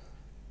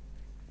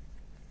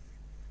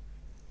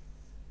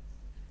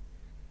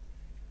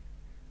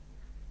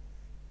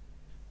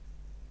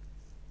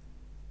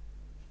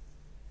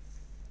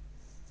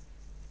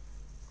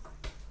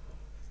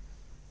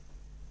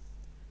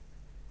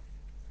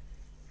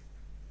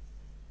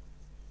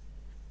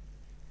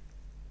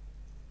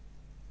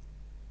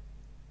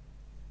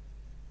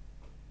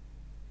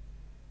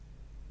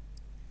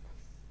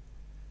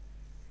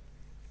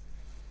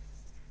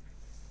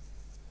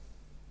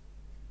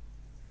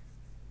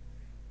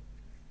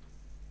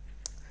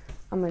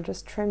 I'm gonna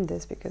just trim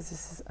this because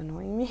this is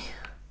annoying me.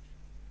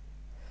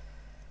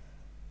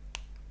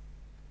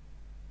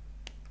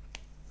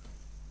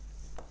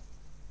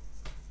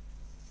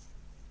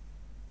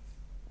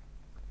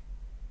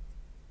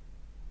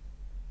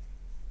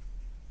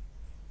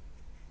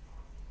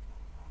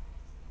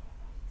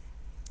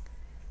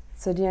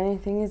 So the only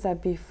thing is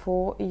that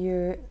before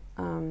you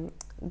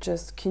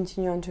just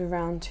continue on to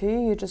round 2,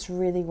 you just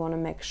really want to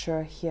make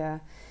sure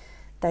here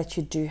that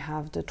you do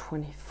have the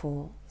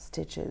 24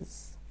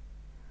 stitches.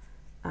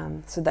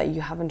 So that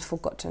you haven't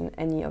forgotten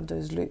any of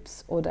those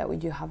loops, or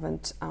that you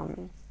haven't,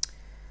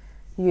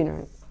 you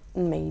know,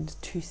 made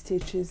 2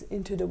 stitches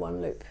into the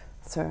 1 loop.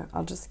 So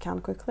I'll just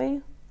count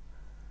quickly.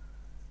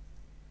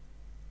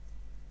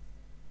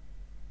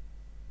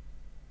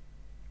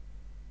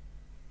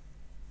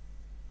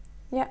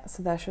 Yeah,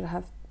 so that should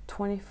have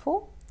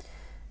 24.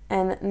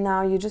 And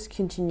now you just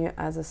continue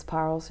as a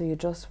spiral, so you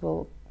just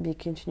will be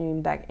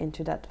continuing back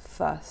into that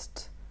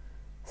first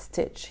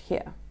stitch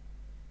here.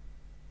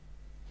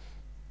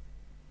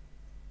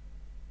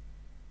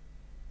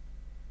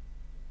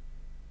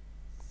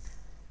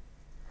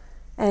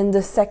 And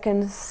the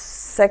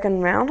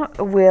second round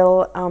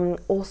will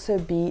also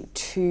be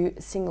 2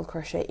 single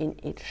crochet in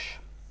each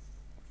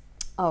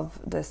of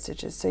the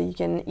stitches. So you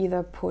can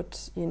either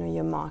put, you know,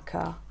 your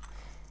marker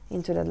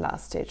into that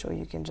last stitch, or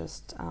you can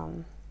just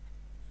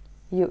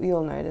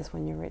you'll notice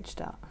when you reach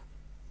that.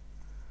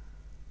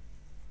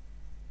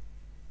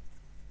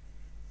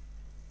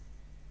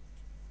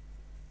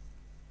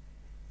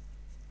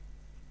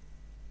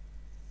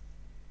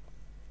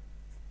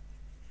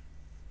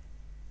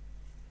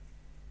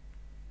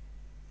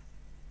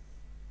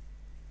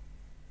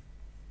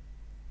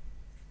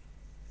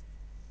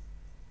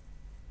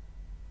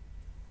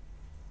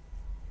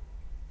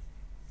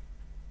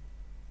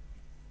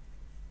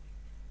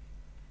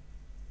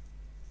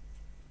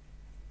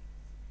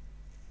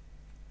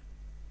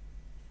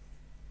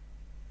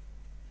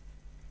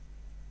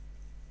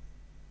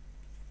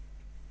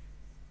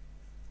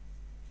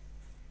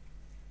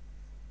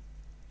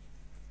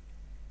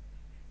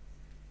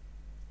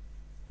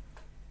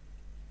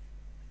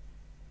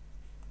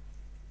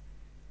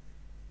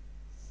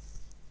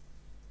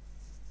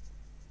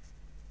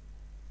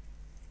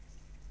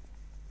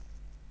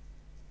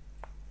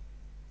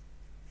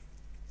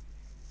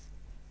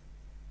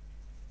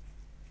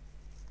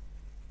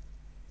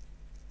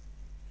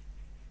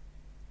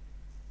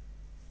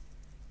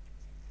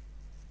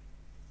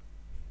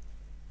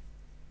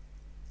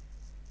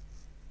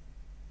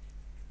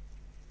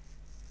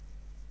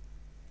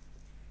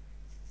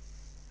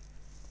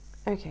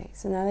 Okay,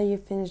 so now that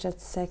you've finished that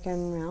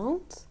second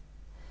round,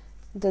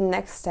 the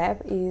next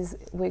step is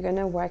we're going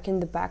to work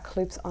in the back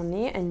loops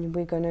only, and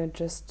we're going to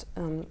just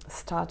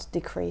start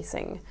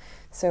decreasing.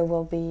 So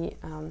we'll be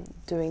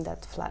doing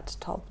that flat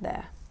top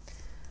there.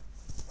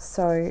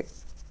 So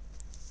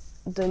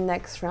the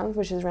next round,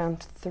 which is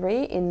round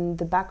 3, in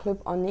the back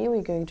loop only,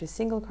 we're going to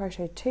single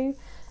crochet 2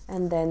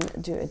 and then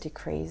do a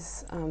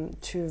decrease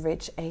to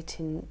reach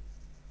 18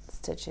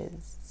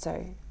 stitches.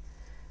 So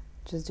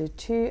just do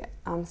 2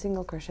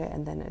 single crochet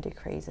and then a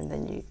decrease, and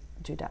then you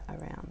do that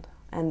around,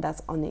 and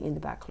that's only in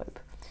the back loop.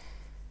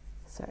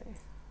 So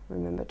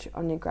remember to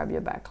only grab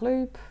your back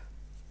loop.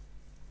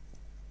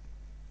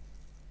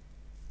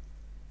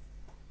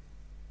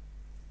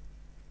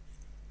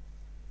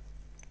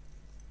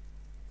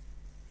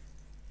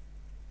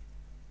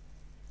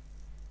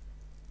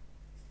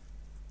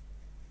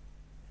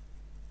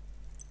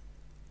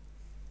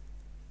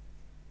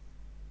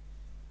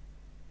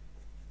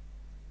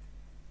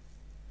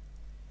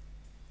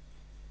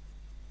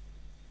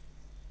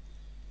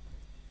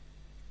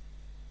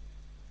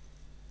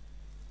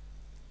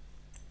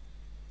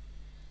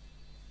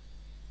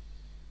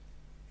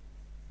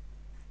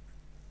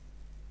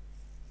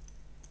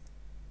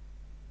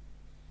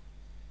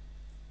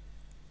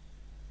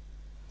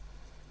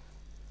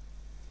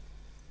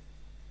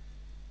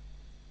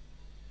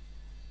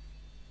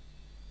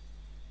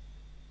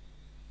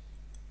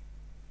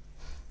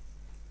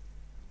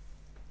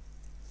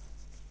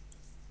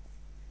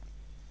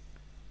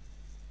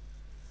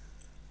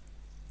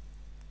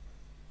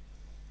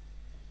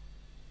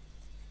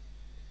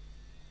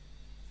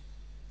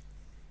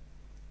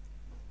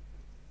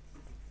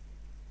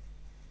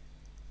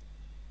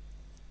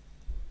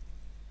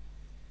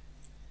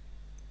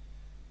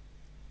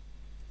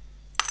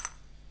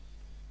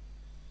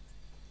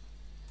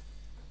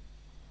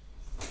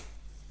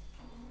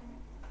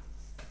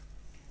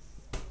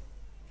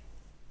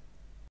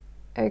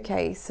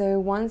 Okay, so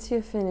once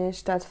you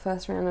finish that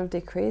first round of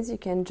decrease, you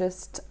can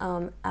just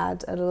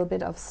add a little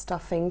bit of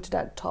stuffing to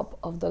that top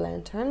of the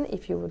lantern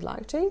if you would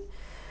like to.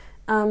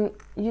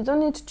 You don't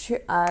need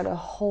to add a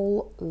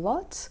whole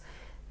lot,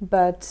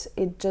 but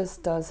it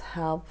just does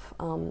help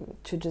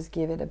to just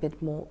give it a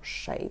bit more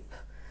shape.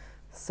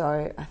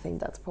 So I think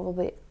that's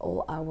probably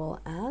all I will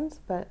add,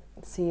 but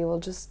see, it will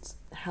just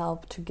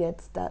help to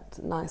get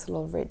that nice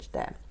little ridge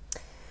there.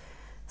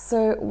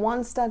 So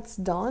once that's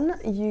done,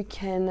 you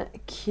can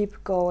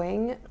keep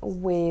going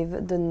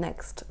with the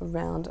next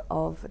round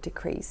of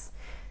decrease.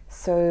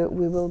 So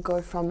we will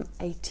go from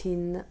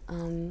 18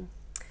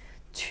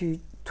 to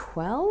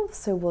 12.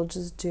 So we'll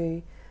just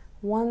do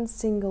one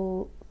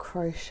single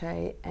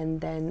crochet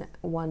and then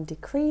one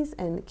decrease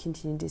and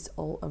continue this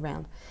all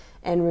around.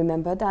 And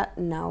remember that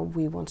now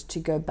we want to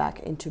go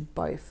back into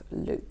both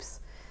loops.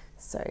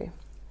 So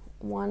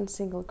one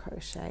single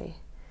crochet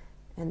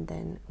and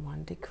then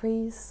one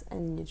decrease,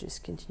 and you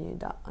just continue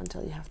that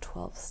until you have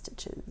 12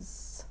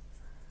 stitches.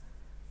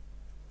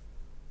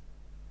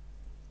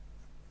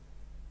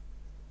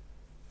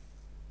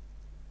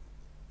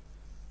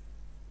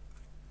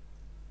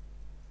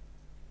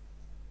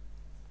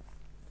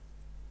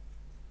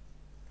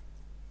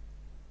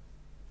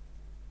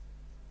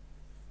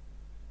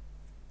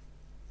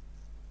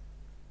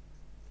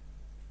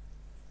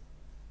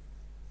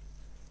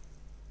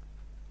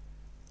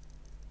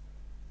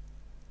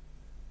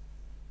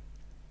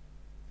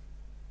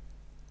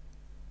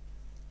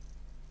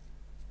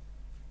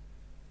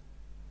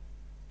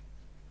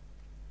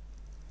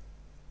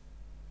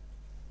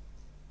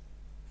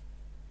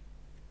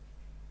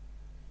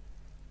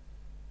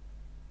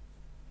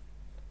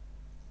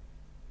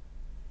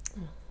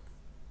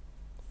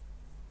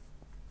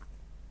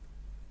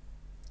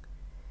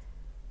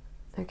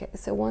 Okay,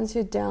 so once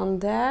you're down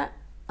there,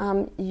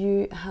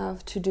 you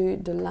have to do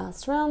the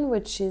last round,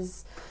 which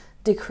is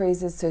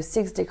decreases, so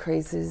 6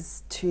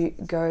 decreases to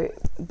go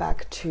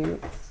back to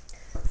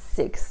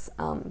 6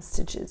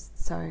 stitches.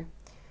 So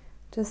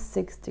just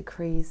 6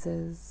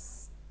 decreases.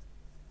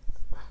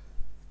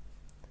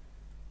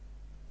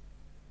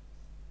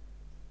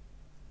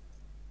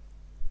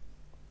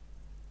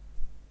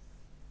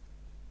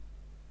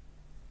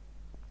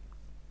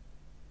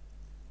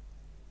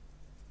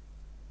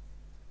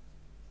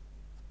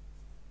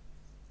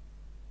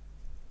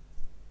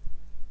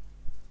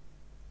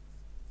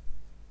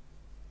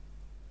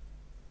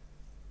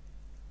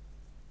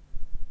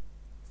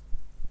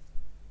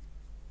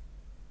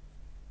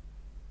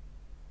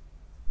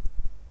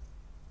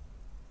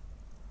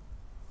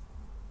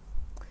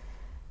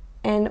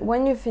 And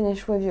when you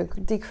finish with your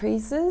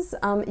decreases,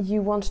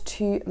 you want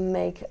to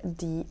make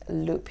the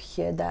loop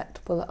here that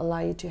will allow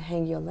you to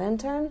hang your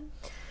lantern.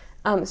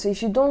 So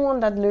if you don't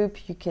want that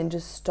loop, you can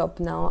just stop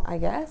now, I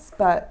guess.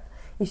 But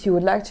if you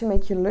would like to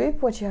make your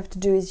loop, what you have to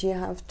do is you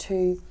have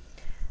to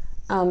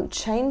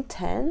chain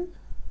 10.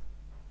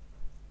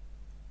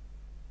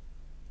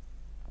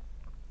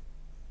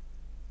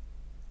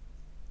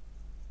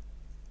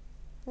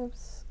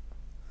 Oops.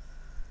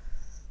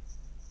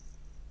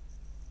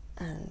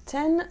 And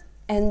 10.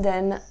 And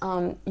then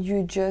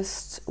you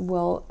just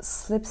will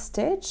slip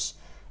stitch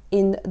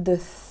in the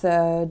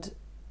third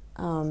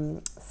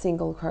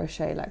single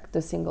crochet, like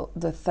the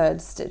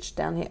third stitch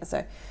down here.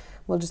 So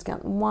we'll just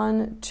count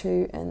 1,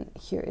 2, and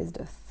here is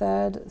the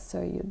third.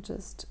 So you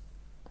just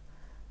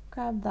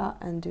grab that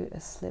and do a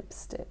slip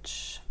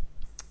stitch.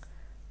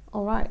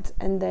 All right,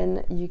 and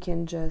then you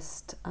can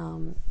just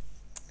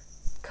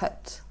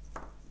cut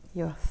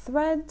your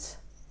thread.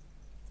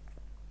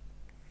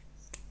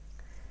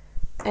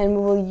 And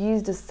we will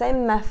use the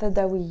same method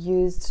that we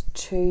used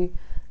to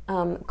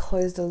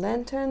close the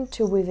lantern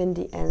to within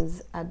the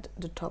ends at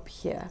the top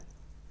here.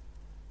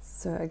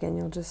 So again,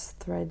 you'll just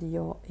thread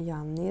your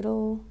yarn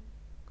needle.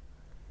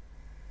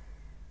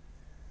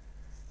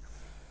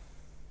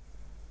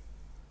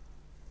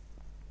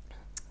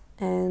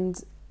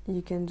 And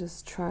you can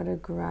just try to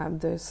grab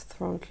those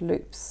front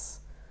loops.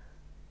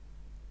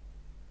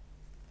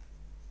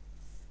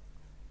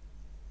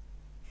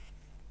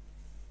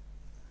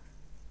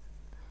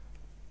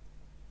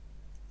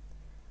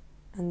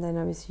 And then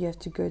obviously you have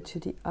to go to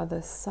the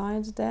other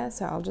side there.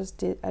 So I just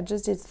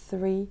did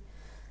 3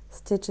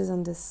 stitches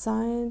on this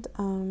side.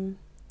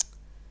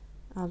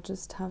 I'll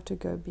just have to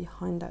go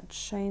behind that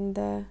chain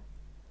there.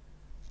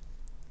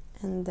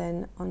 And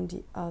then on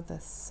the other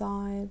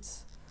side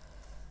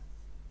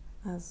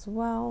as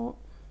well,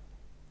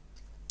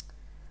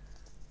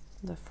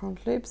 the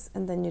front loops,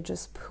 and then you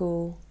just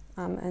pull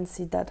and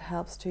see that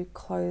helps to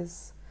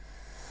close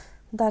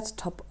that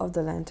top of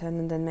the lantern,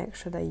 and then make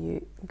sure that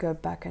you go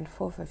back and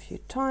forth a few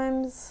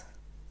times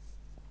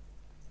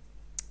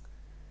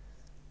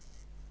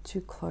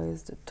to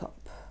close the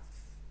top.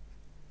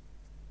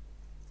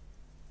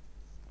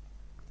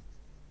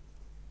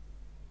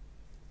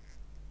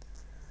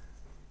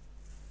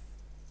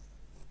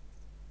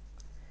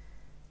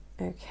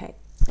 Okay,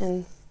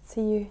 and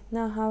see, you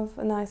now have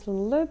a nice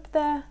little loop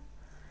there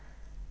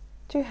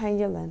to hang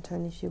your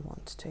lantern if you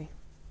want to.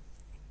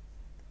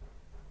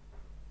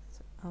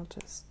 So I'll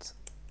just...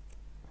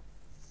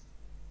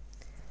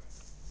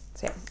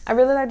 So yeah, I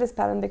really like this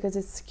pattern because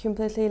it's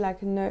completely like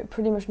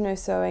pretty much no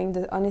sewing.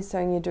 The only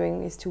sewing you're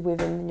doing is to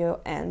weave in your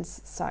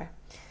ends. So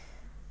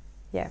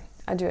yeah,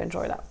 I do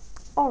enjoy that.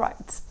 All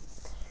right.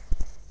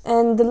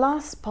 And the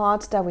last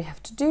part that we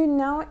have to do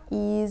now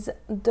is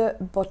the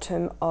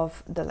bottom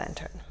of the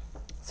lantern.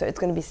 So it's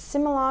going to be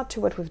similar to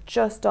what we've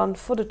just done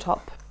for the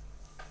top,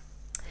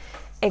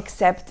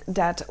 except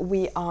that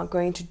we are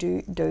going to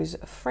do those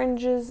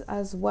fringes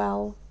as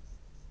well.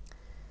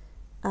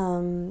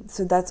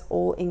 So that's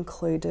all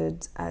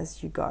included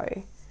as you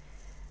go.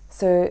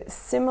 So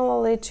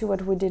similarly to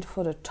what we did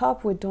for the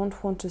top, we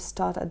don't want to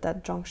start at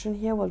that junction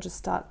here. We'll just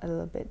start a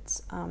little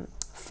bit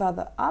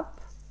further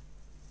up.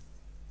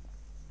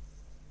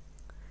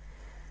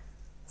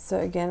 So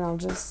again,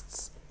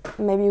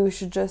 maybe we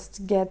should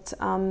just get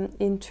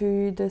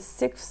into the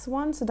 6th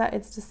one so that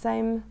it's the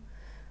same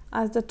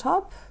as the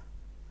top.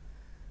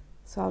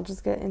 So I'll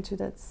just get into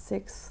that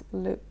 6th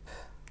loop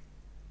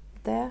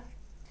there.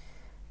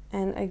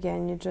 And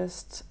again, you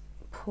just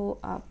pull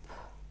up,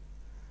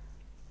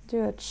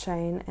 do a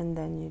chain, and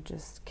then you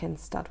just can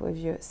start with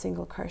your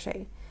single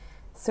crochet.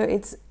 So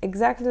it's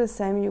exactly the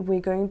same. We're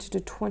going to do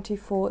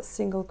 24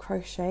 single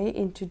crochet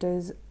into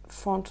those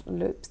front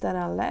loops that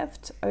are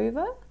left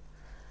over.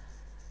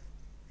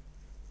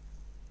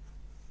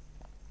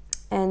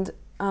 And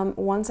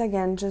once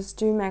again, just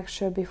do make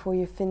sure before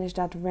you finish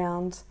that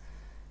round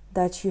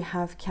that you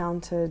have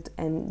counted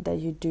and that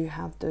you do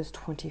have those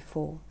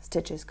 24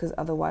 stitches, because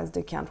otherwise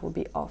the count will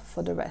be off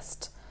for the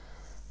rest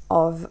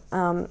of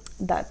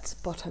that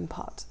bottom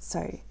part.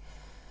 So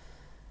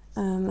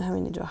how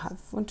many do I have?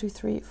 1, 2,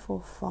 3,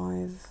 4,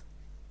 5,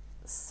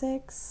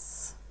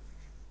 6.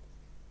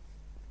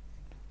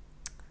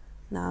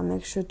 Now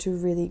make sure to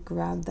really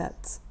grab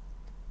that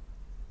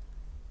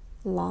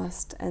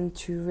last and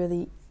to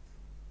really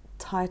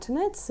tighten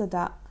it so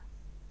that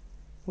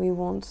we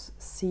won't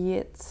see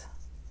it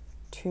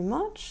too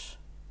much,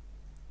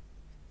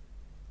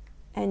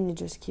 and you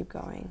just keep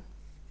going.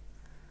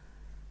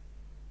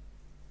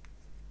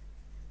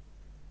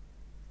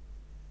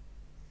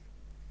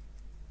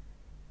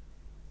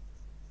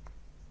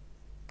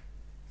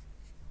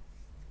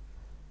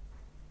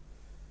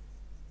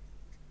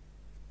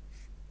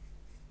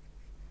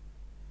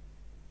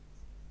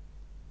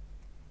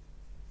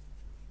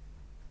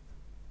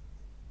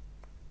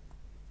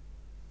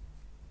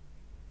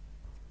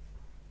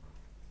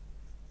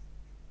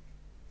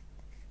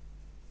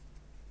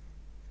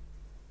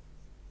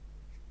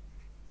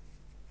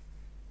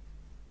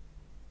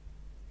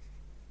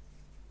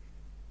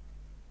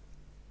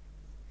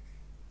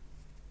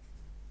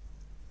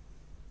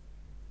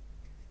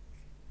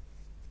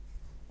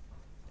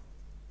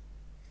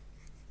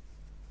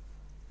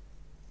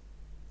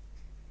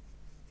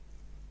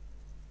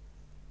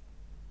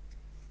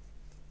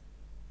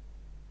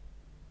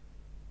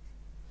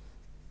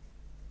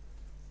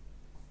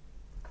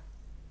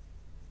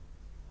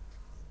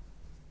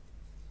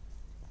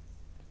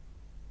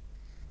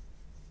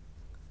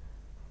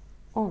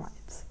 All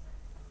right,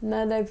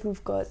 now that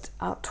we've got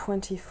our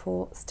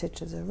 24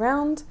 stitches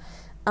around,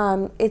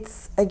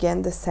 it's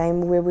again the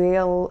same. We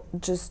will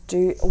just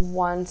do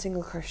 1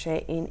 single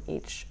crochet in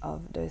each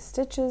of those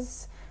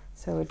stitches.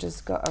 So we'll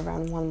just go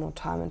around one more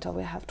time until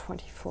we have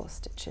 24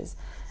 stitches.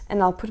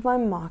 And I'll put my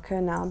marker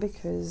now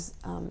because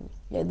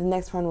yeah, the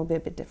next one will be a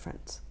bit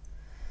different,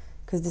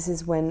 because this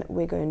is when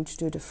we're going to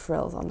do the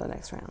frills on the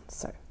next round.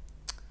 So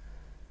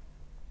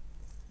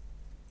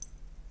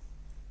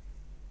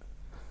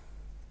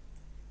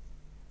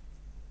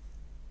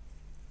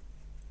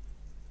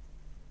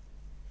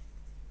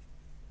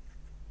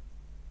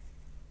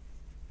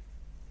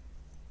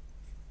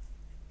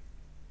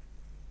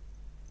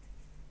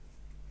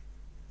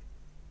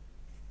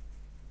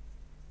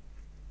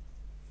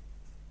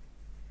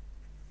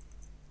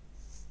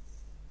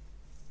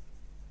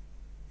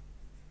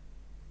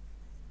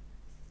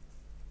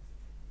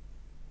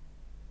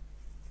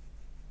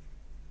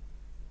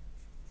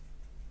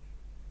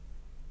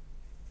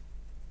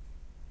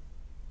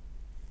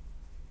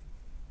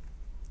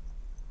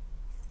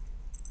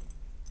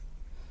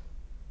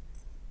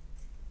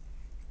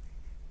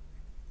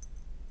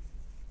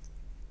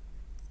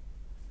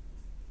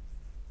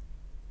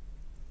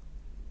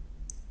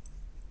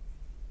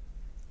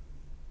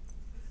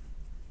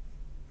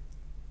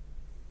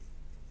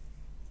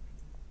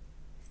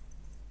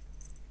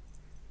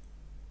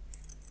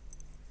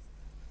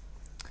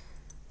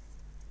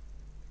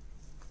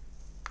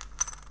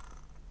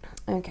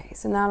okay,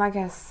 so now like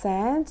I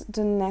said,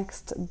 the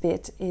next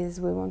bit is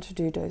we want to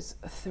do those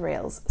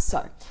thrills.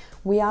 So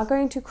we are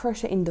going to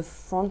crochet in the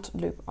front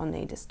loop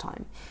only this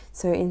time.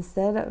 So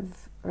instead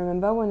of,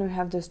 remember when we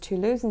have those 2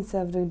 loops,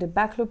 instead of doing the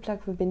back loop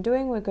like we've been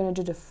doing, we're going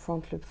to do the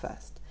front loop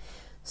first.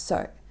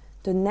 So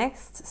the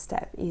next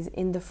step is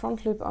in the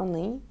front loop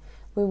only,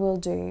 we will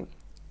do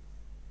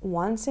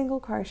 1 single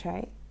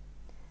crochet,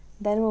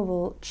 then we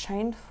will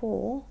chain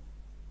 4.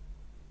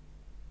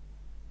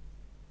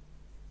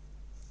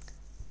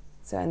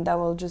 So, and that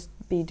will just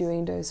be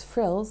doing those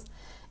frills.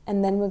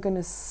 and then we're going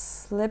to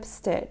slip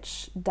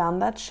stitch down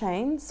that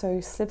chain, so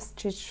slip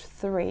stitch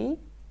 3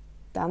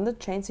 down the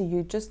chain, so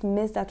you just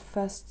miss that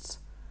first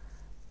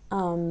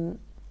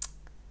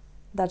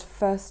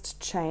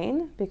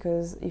chain,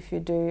 because if you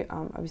do,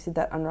 obviously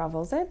that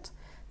unravels it.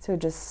 So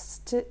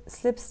just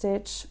slip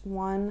stitch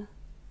 1,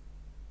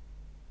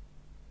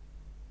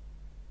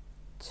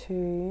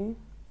 2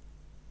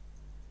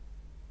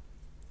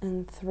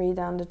 and 3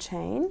 down the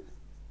chain,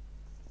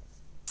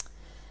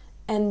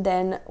 and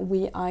then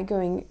we are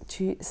going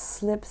to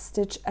slip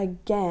stitch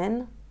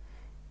again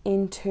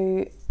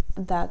into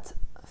that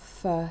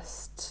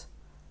first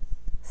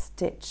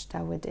stitch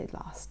that we did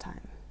last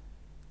time,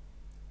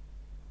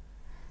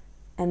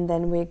 and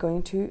then we're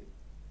going to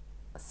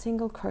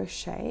single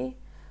crochet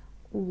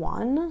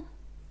 1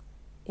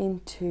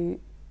 into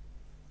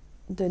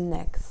the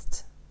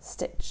next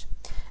stitch,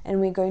 and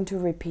we're going to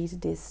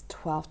repeat this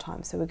 12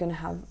 times. So we're going to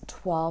have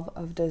 12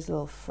 of those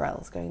little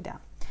frills going down.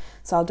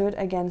 So I'll do it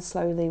again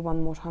slowly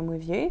one more time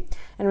with you,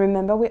 and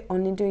remember we're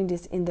only doing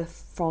this in the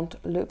front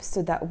loops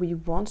so that we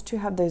want to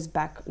have those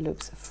back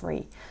loops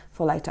free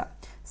for later.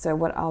 So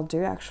what I'll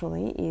do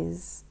actually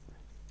is,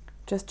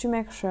 just to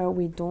make sure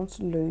we don't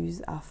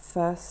lose our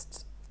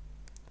first,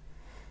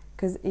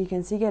 because you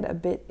can see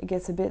it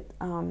gets a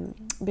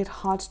bit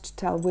hard to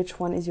tell which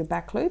one is your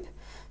back loop.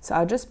 So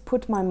I'll just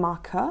put my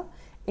marker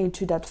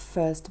into that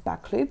first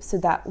back loop so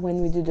that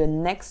when we do the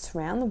next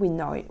round, we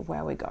know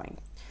where we're going.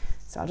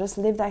 So I'll just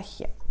leave that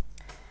here.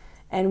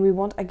 And we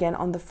want again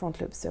on the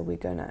front loop. So we're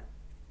gonna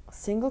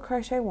single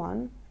crochet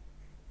 1,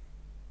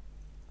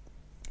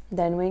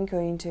 then we're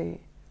going to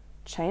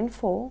chain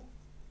 4,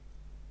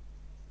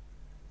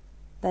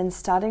 then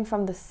starting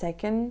from the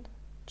second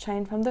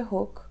chain from the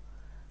hook,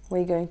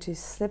 we're going to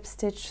slip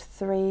stitch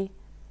 3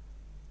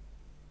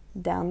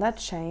 down that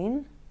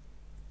chain.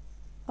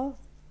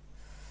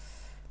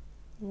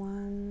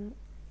 1,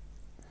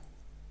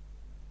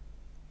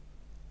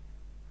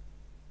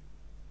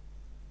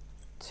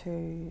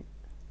 2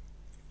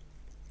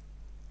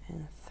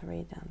 and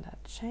 3 down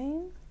that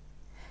chain.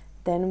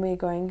 Then we're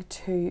going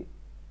to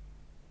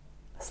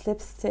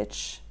slip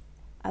stitch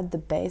at the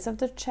base of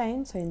the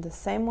chain, so in the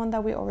same one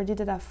that we already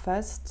did our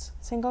first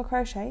single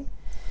crochet,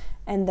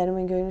 and then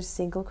we're going to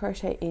single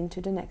crochet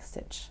into the next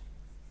stitch.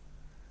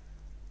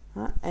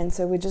 And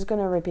so we're just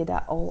going to repeat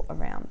that all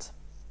around.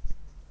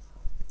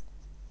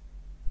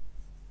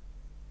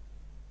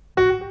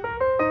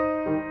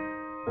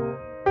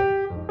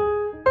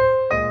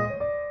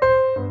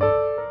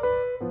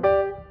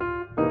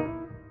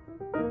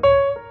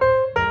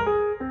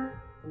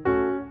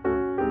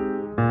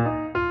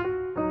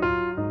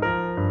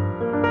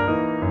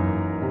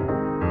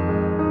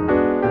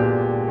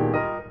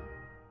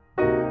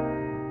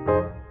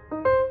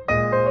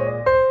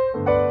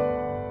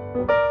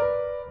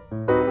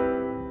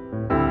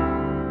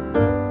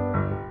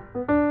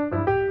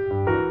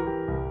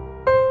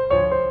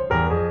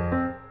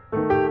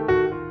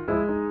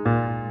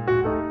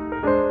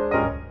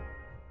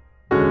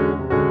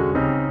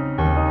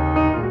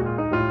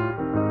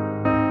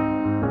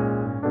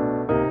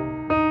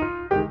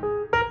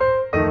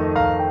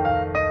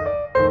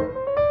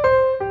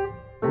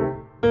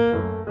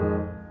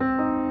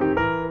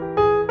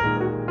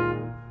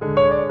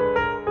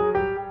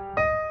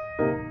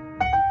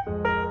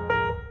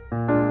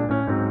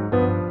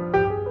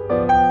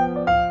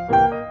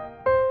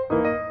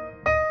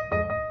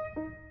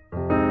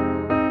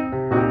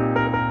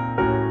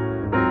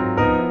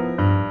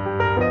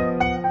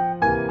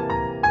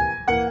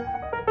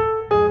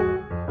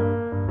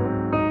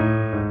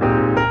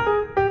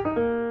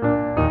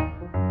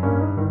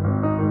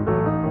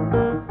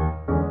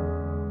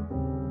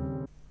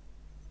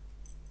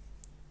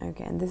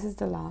 Okay, and this is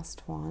the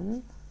last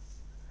one.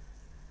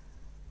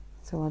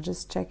 So I'll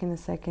just check in a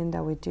second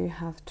that we do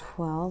have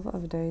 12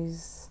 of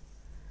those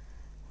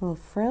little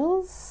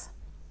frills.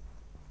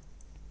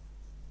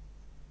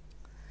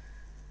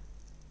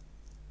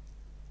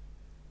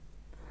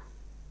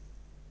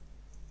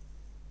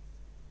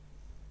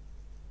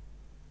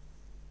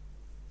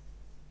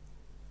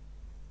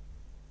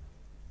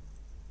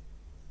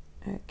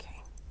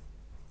 Okay.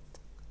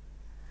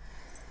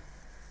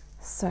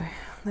 So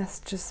let's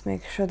just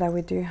make sure that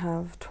we do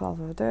have 12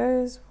 of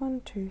those.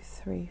 1, 2,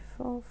 3,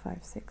 4, 5,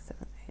 6,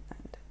 7, 8, 9,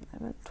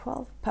 10, 11,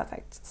 12.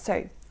 Perfect.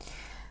 So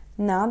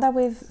now that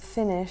we've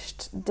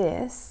finished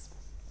this,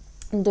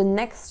 the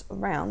next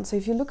round, so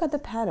if you look at the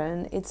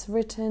pattern, it's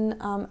written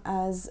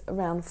as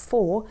round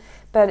 4,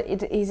 but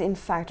it is in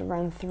fact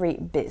round 3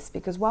 bis,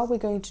 because what we're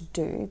going to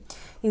do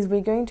is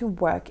we're going to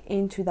work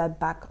into that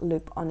back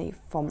loop only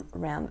from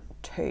round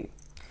 2.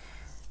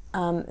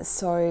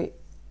 So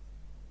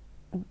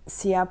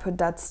see, I put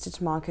that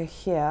stitch marker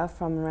here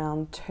from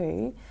round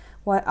 2.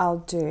 What I'll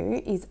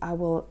do is I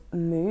will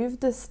move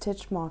the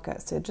stitch marker,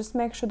 so just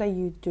make sure that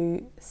you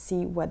do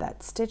see where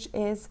that stitch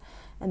is,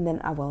 and then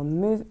I will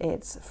move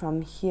it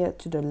from here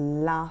to the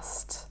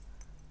last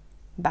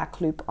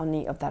back loop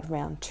only of that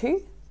round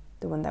 2,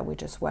 the one that we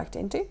just worked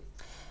into.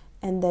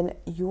 And then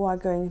you are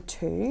going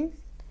to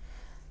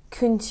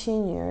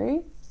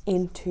continue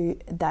into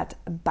that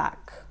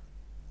back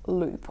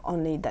loop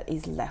only that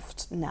is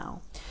left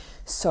now.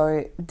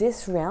 So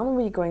this round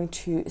we're going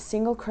to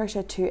single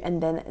crochet 2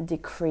 and then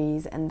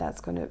decrease, and that's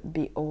going to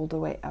be all the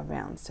way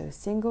around. So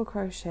single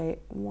crochet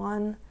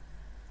 1,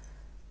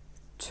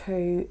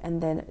 2,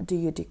 and then do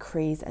your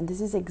decrease, and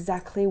this is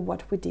exactly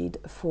what we did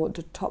for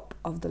the top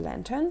of the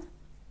lantern,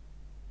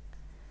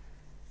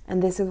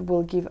 and this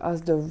will give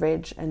us the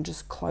ridge and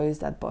just close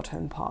that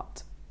bottom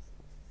part.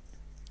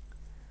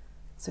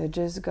 So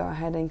just go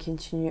ahead and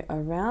continue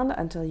around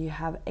until you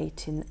have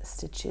 18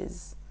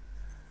 stitches.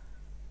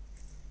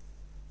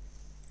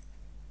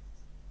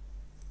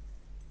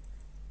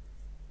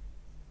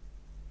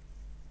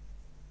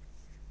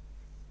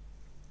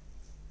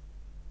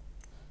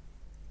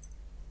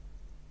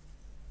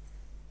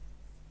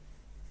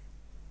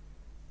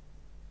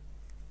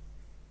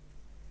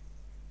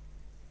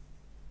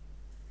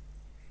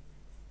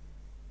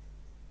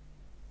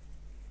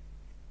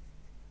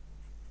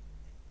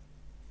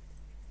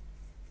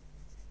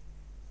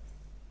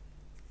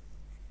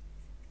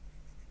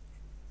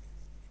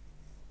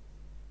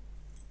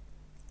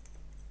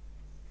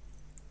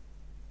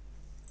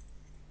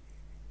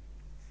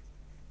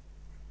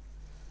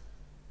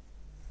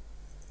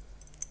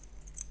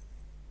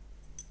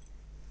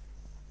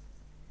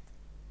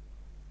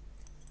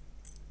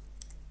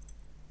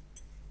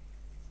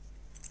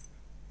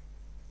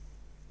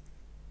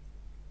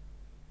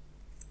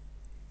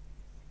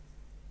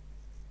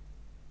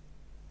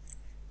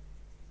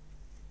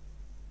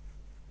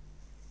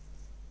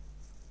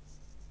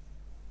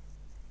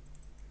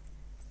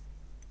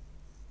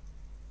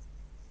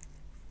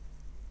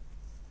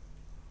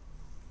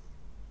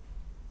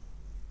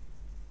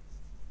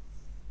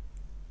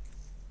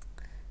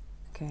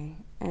 Okay,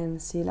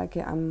 and see, like,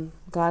 I'm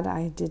glad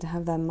I did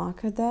have that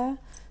marker there,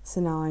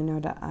 so now I know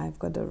that I've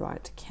got the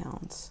right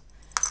count.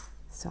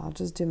 So I'll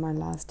just do my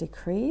last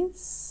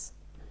decrease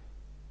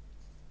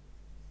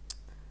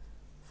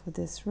for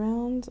this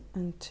round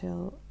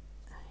until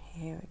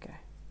here we go.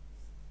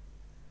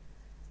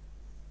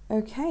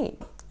 Okay,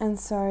 and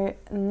so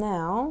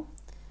now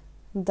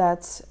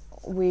that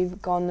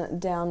we've gone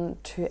down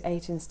to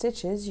 18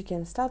 stitches, you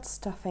can start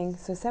stuffing.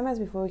 So same as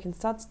before, we can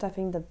start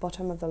stuffing the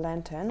bottom of the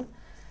lantern.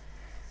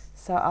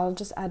 So I'll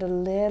just add a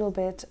little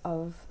bit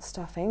of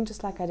stuffing,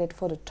 just like I did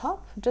for the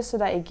top, just so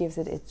that it gives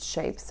it its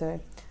shape. So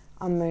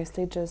I'm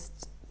mostly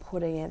just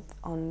putting it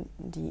on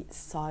the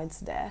sides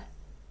there.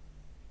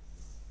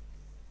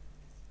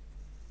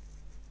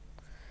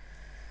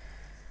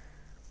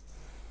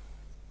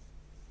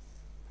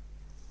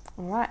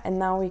 All right, and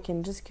now we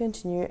can just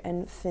continue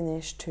and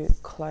finish to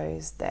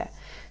close there.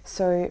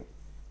 So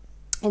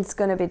it's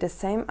going to be the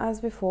same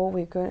as before.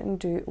 We're going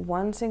to do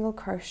 1 single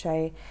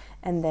crochet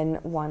and then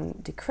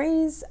 1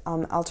 decrease,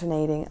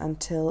 alternating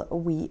until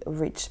we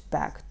reach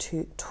back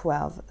to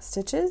 12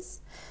 stitches.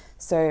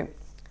 So,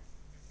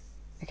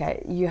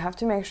 okay, you have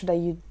to make sure that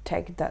you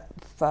take that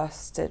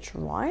first stitch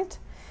right.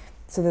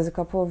 So there's a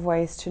couple of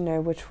ways to know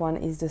which one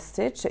is the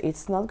stitch. So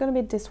it's not going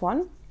to be this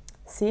one.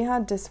 See how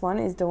this one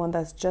is the one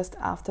that's just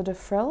after the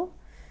frill?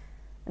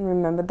 And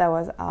remember, that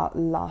was our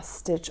last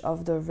stitch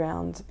of the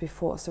round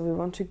before. So we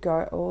want to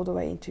go all the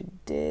way into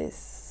this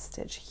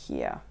stitch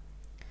here.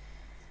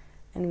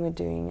 And we're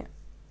doing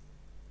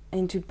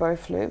into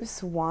both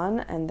loops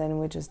 1, and then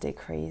we just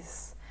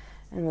decrease.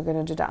 And we're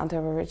going to do that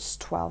until we reach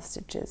 12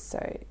 stitches.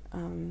 So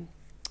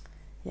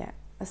yeah,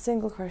 a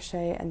single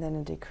crochet and then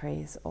a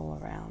decrease all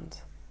around.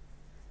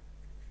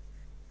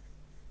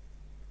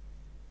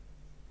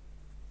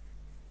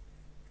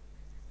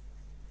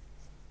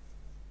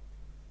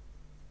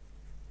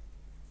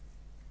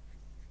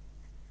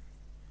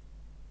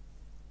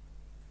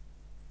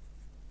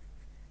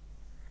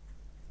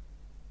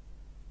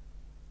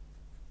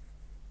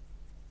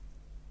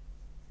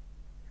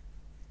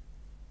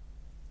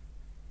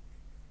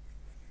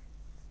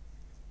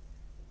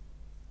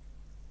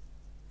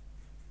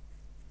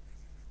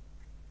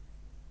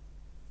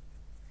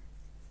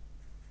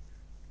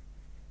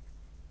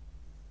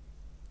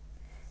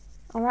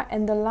 All right,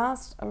 and the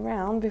last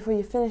round before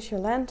you finish your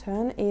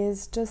lantern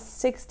is just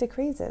 6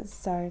 decreases.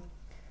 So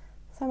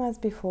same as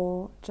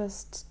before,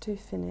 just to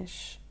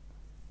finish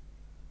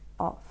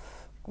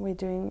off, we're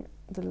doing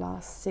the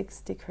last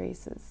 6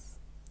 decreases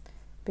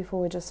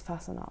before we just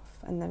fasten off,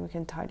 and then we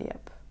can tidy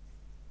up.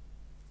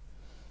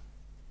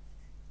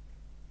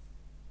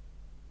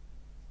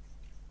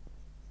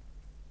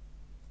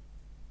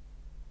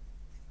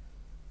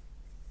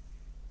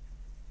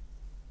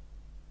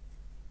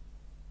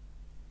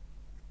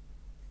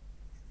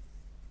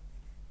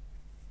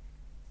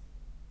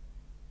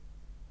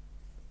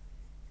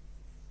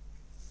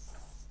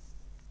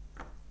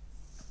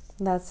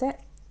 That's it.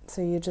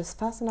 So you just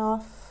fasten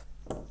off,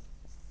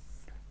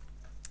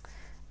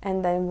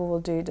 and then we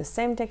will do the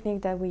same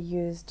technique that we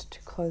used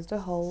to close the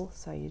hole.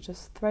 So you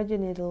just thread your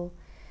needle,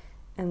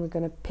 and we're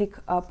going to pick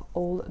up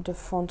all the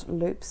front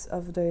loops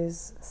of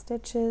those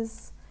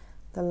stitches,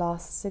 the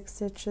last 6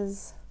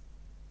 stitches.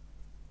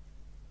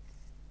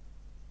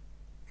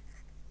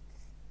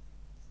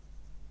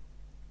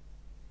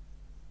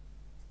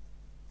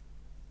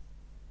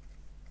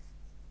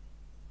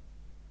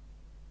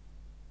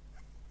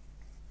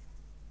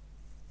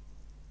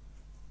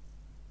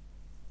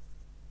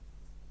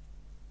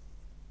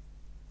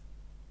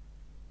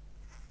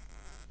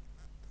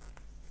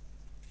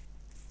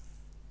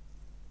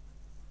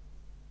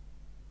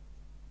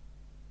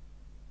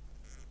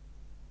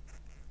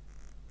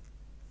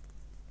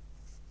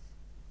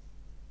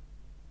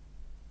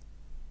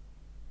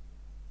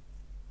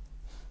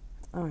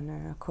 Oh no,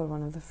 I caught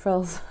one of the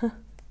frills.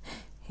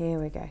 Here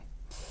we go.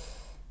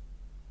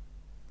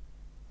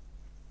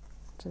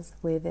 Just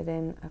weave it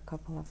in a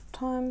couple of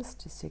times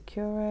to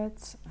secure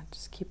it. I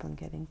just keep on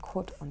getting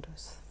caught on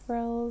those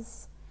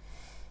frills.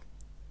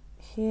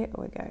 Here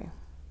we go.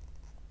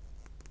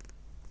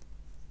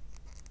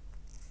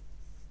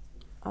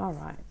 All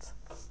right.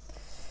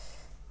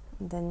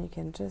 And then you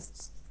can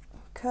just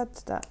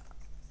cut that,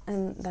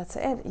 and that's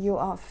it. You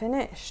are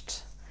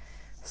finished.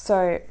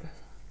 So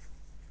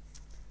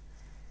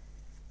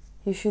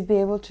you should be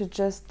able to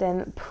just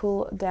then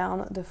pull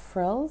down the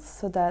frills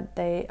so that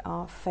they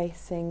are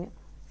facing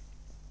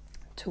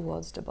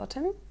towards the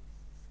bottom.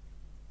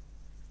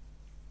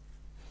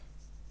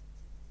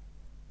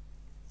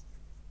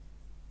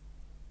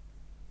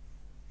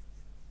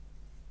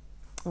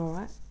 All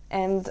right,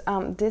 and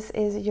this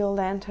is your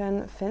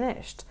lantern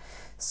finished.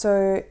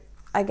 So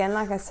again,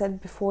 like I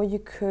said before, you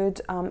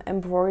could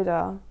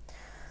embroider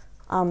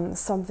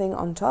something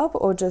on top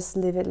or just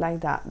leave it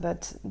like that,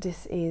 but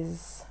this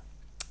is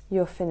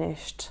your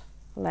finished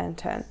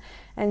lantern.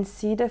 And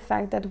see the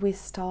fact that we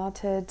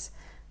started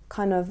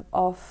kind of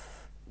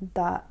off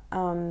that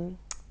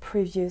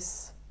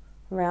previous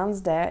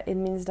rounds there, it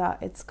means that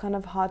it's kind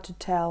of hard to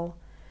tell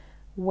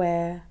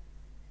where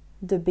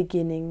the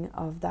beginning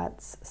of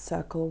that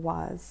circle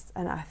was,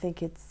 and I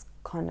think it's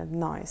kind of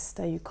nice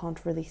that you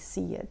can't really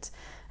see it,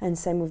 and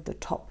same with the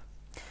top.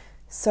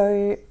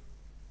 So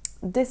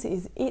this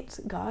is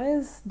it,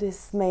 guys.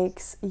 This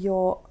makes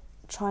your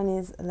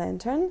Chinese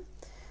lantern.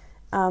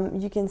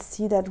 You can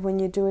see that when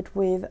you do it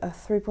with a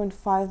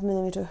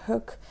 3.5mm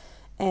hook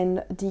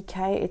and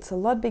DK, it's a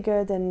lot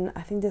bigger than,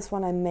 I think this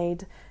one I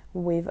made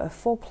with a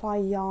 4-ply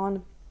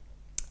yarn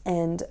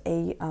and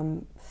a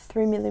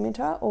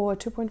 3mm or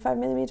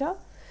 2.5mm.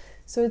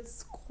 So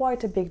it's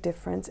quite a big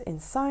difference in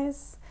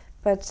size,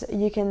 but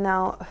you can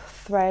now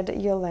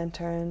thread your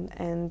lantern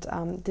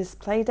and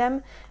display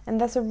them, and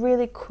that's a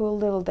really cool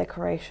little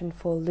decoration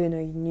for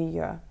Lunar New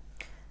Year.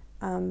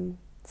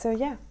 So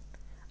yeah,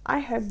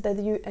 I hope that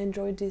you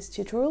enjoyed this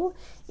tutorial.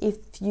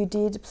 If you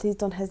did, please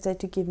don't hesitate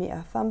to give me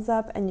a thumbs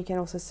up, and you can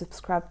also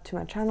subscribe to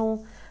my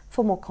channel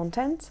for more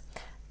content.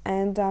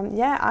 And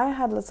yeah, I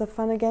had lots of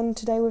fun again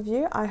today with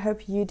you. I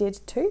hope you did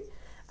too,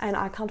 and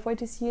I can't wait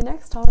to see you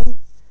next time.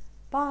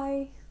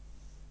 Bye!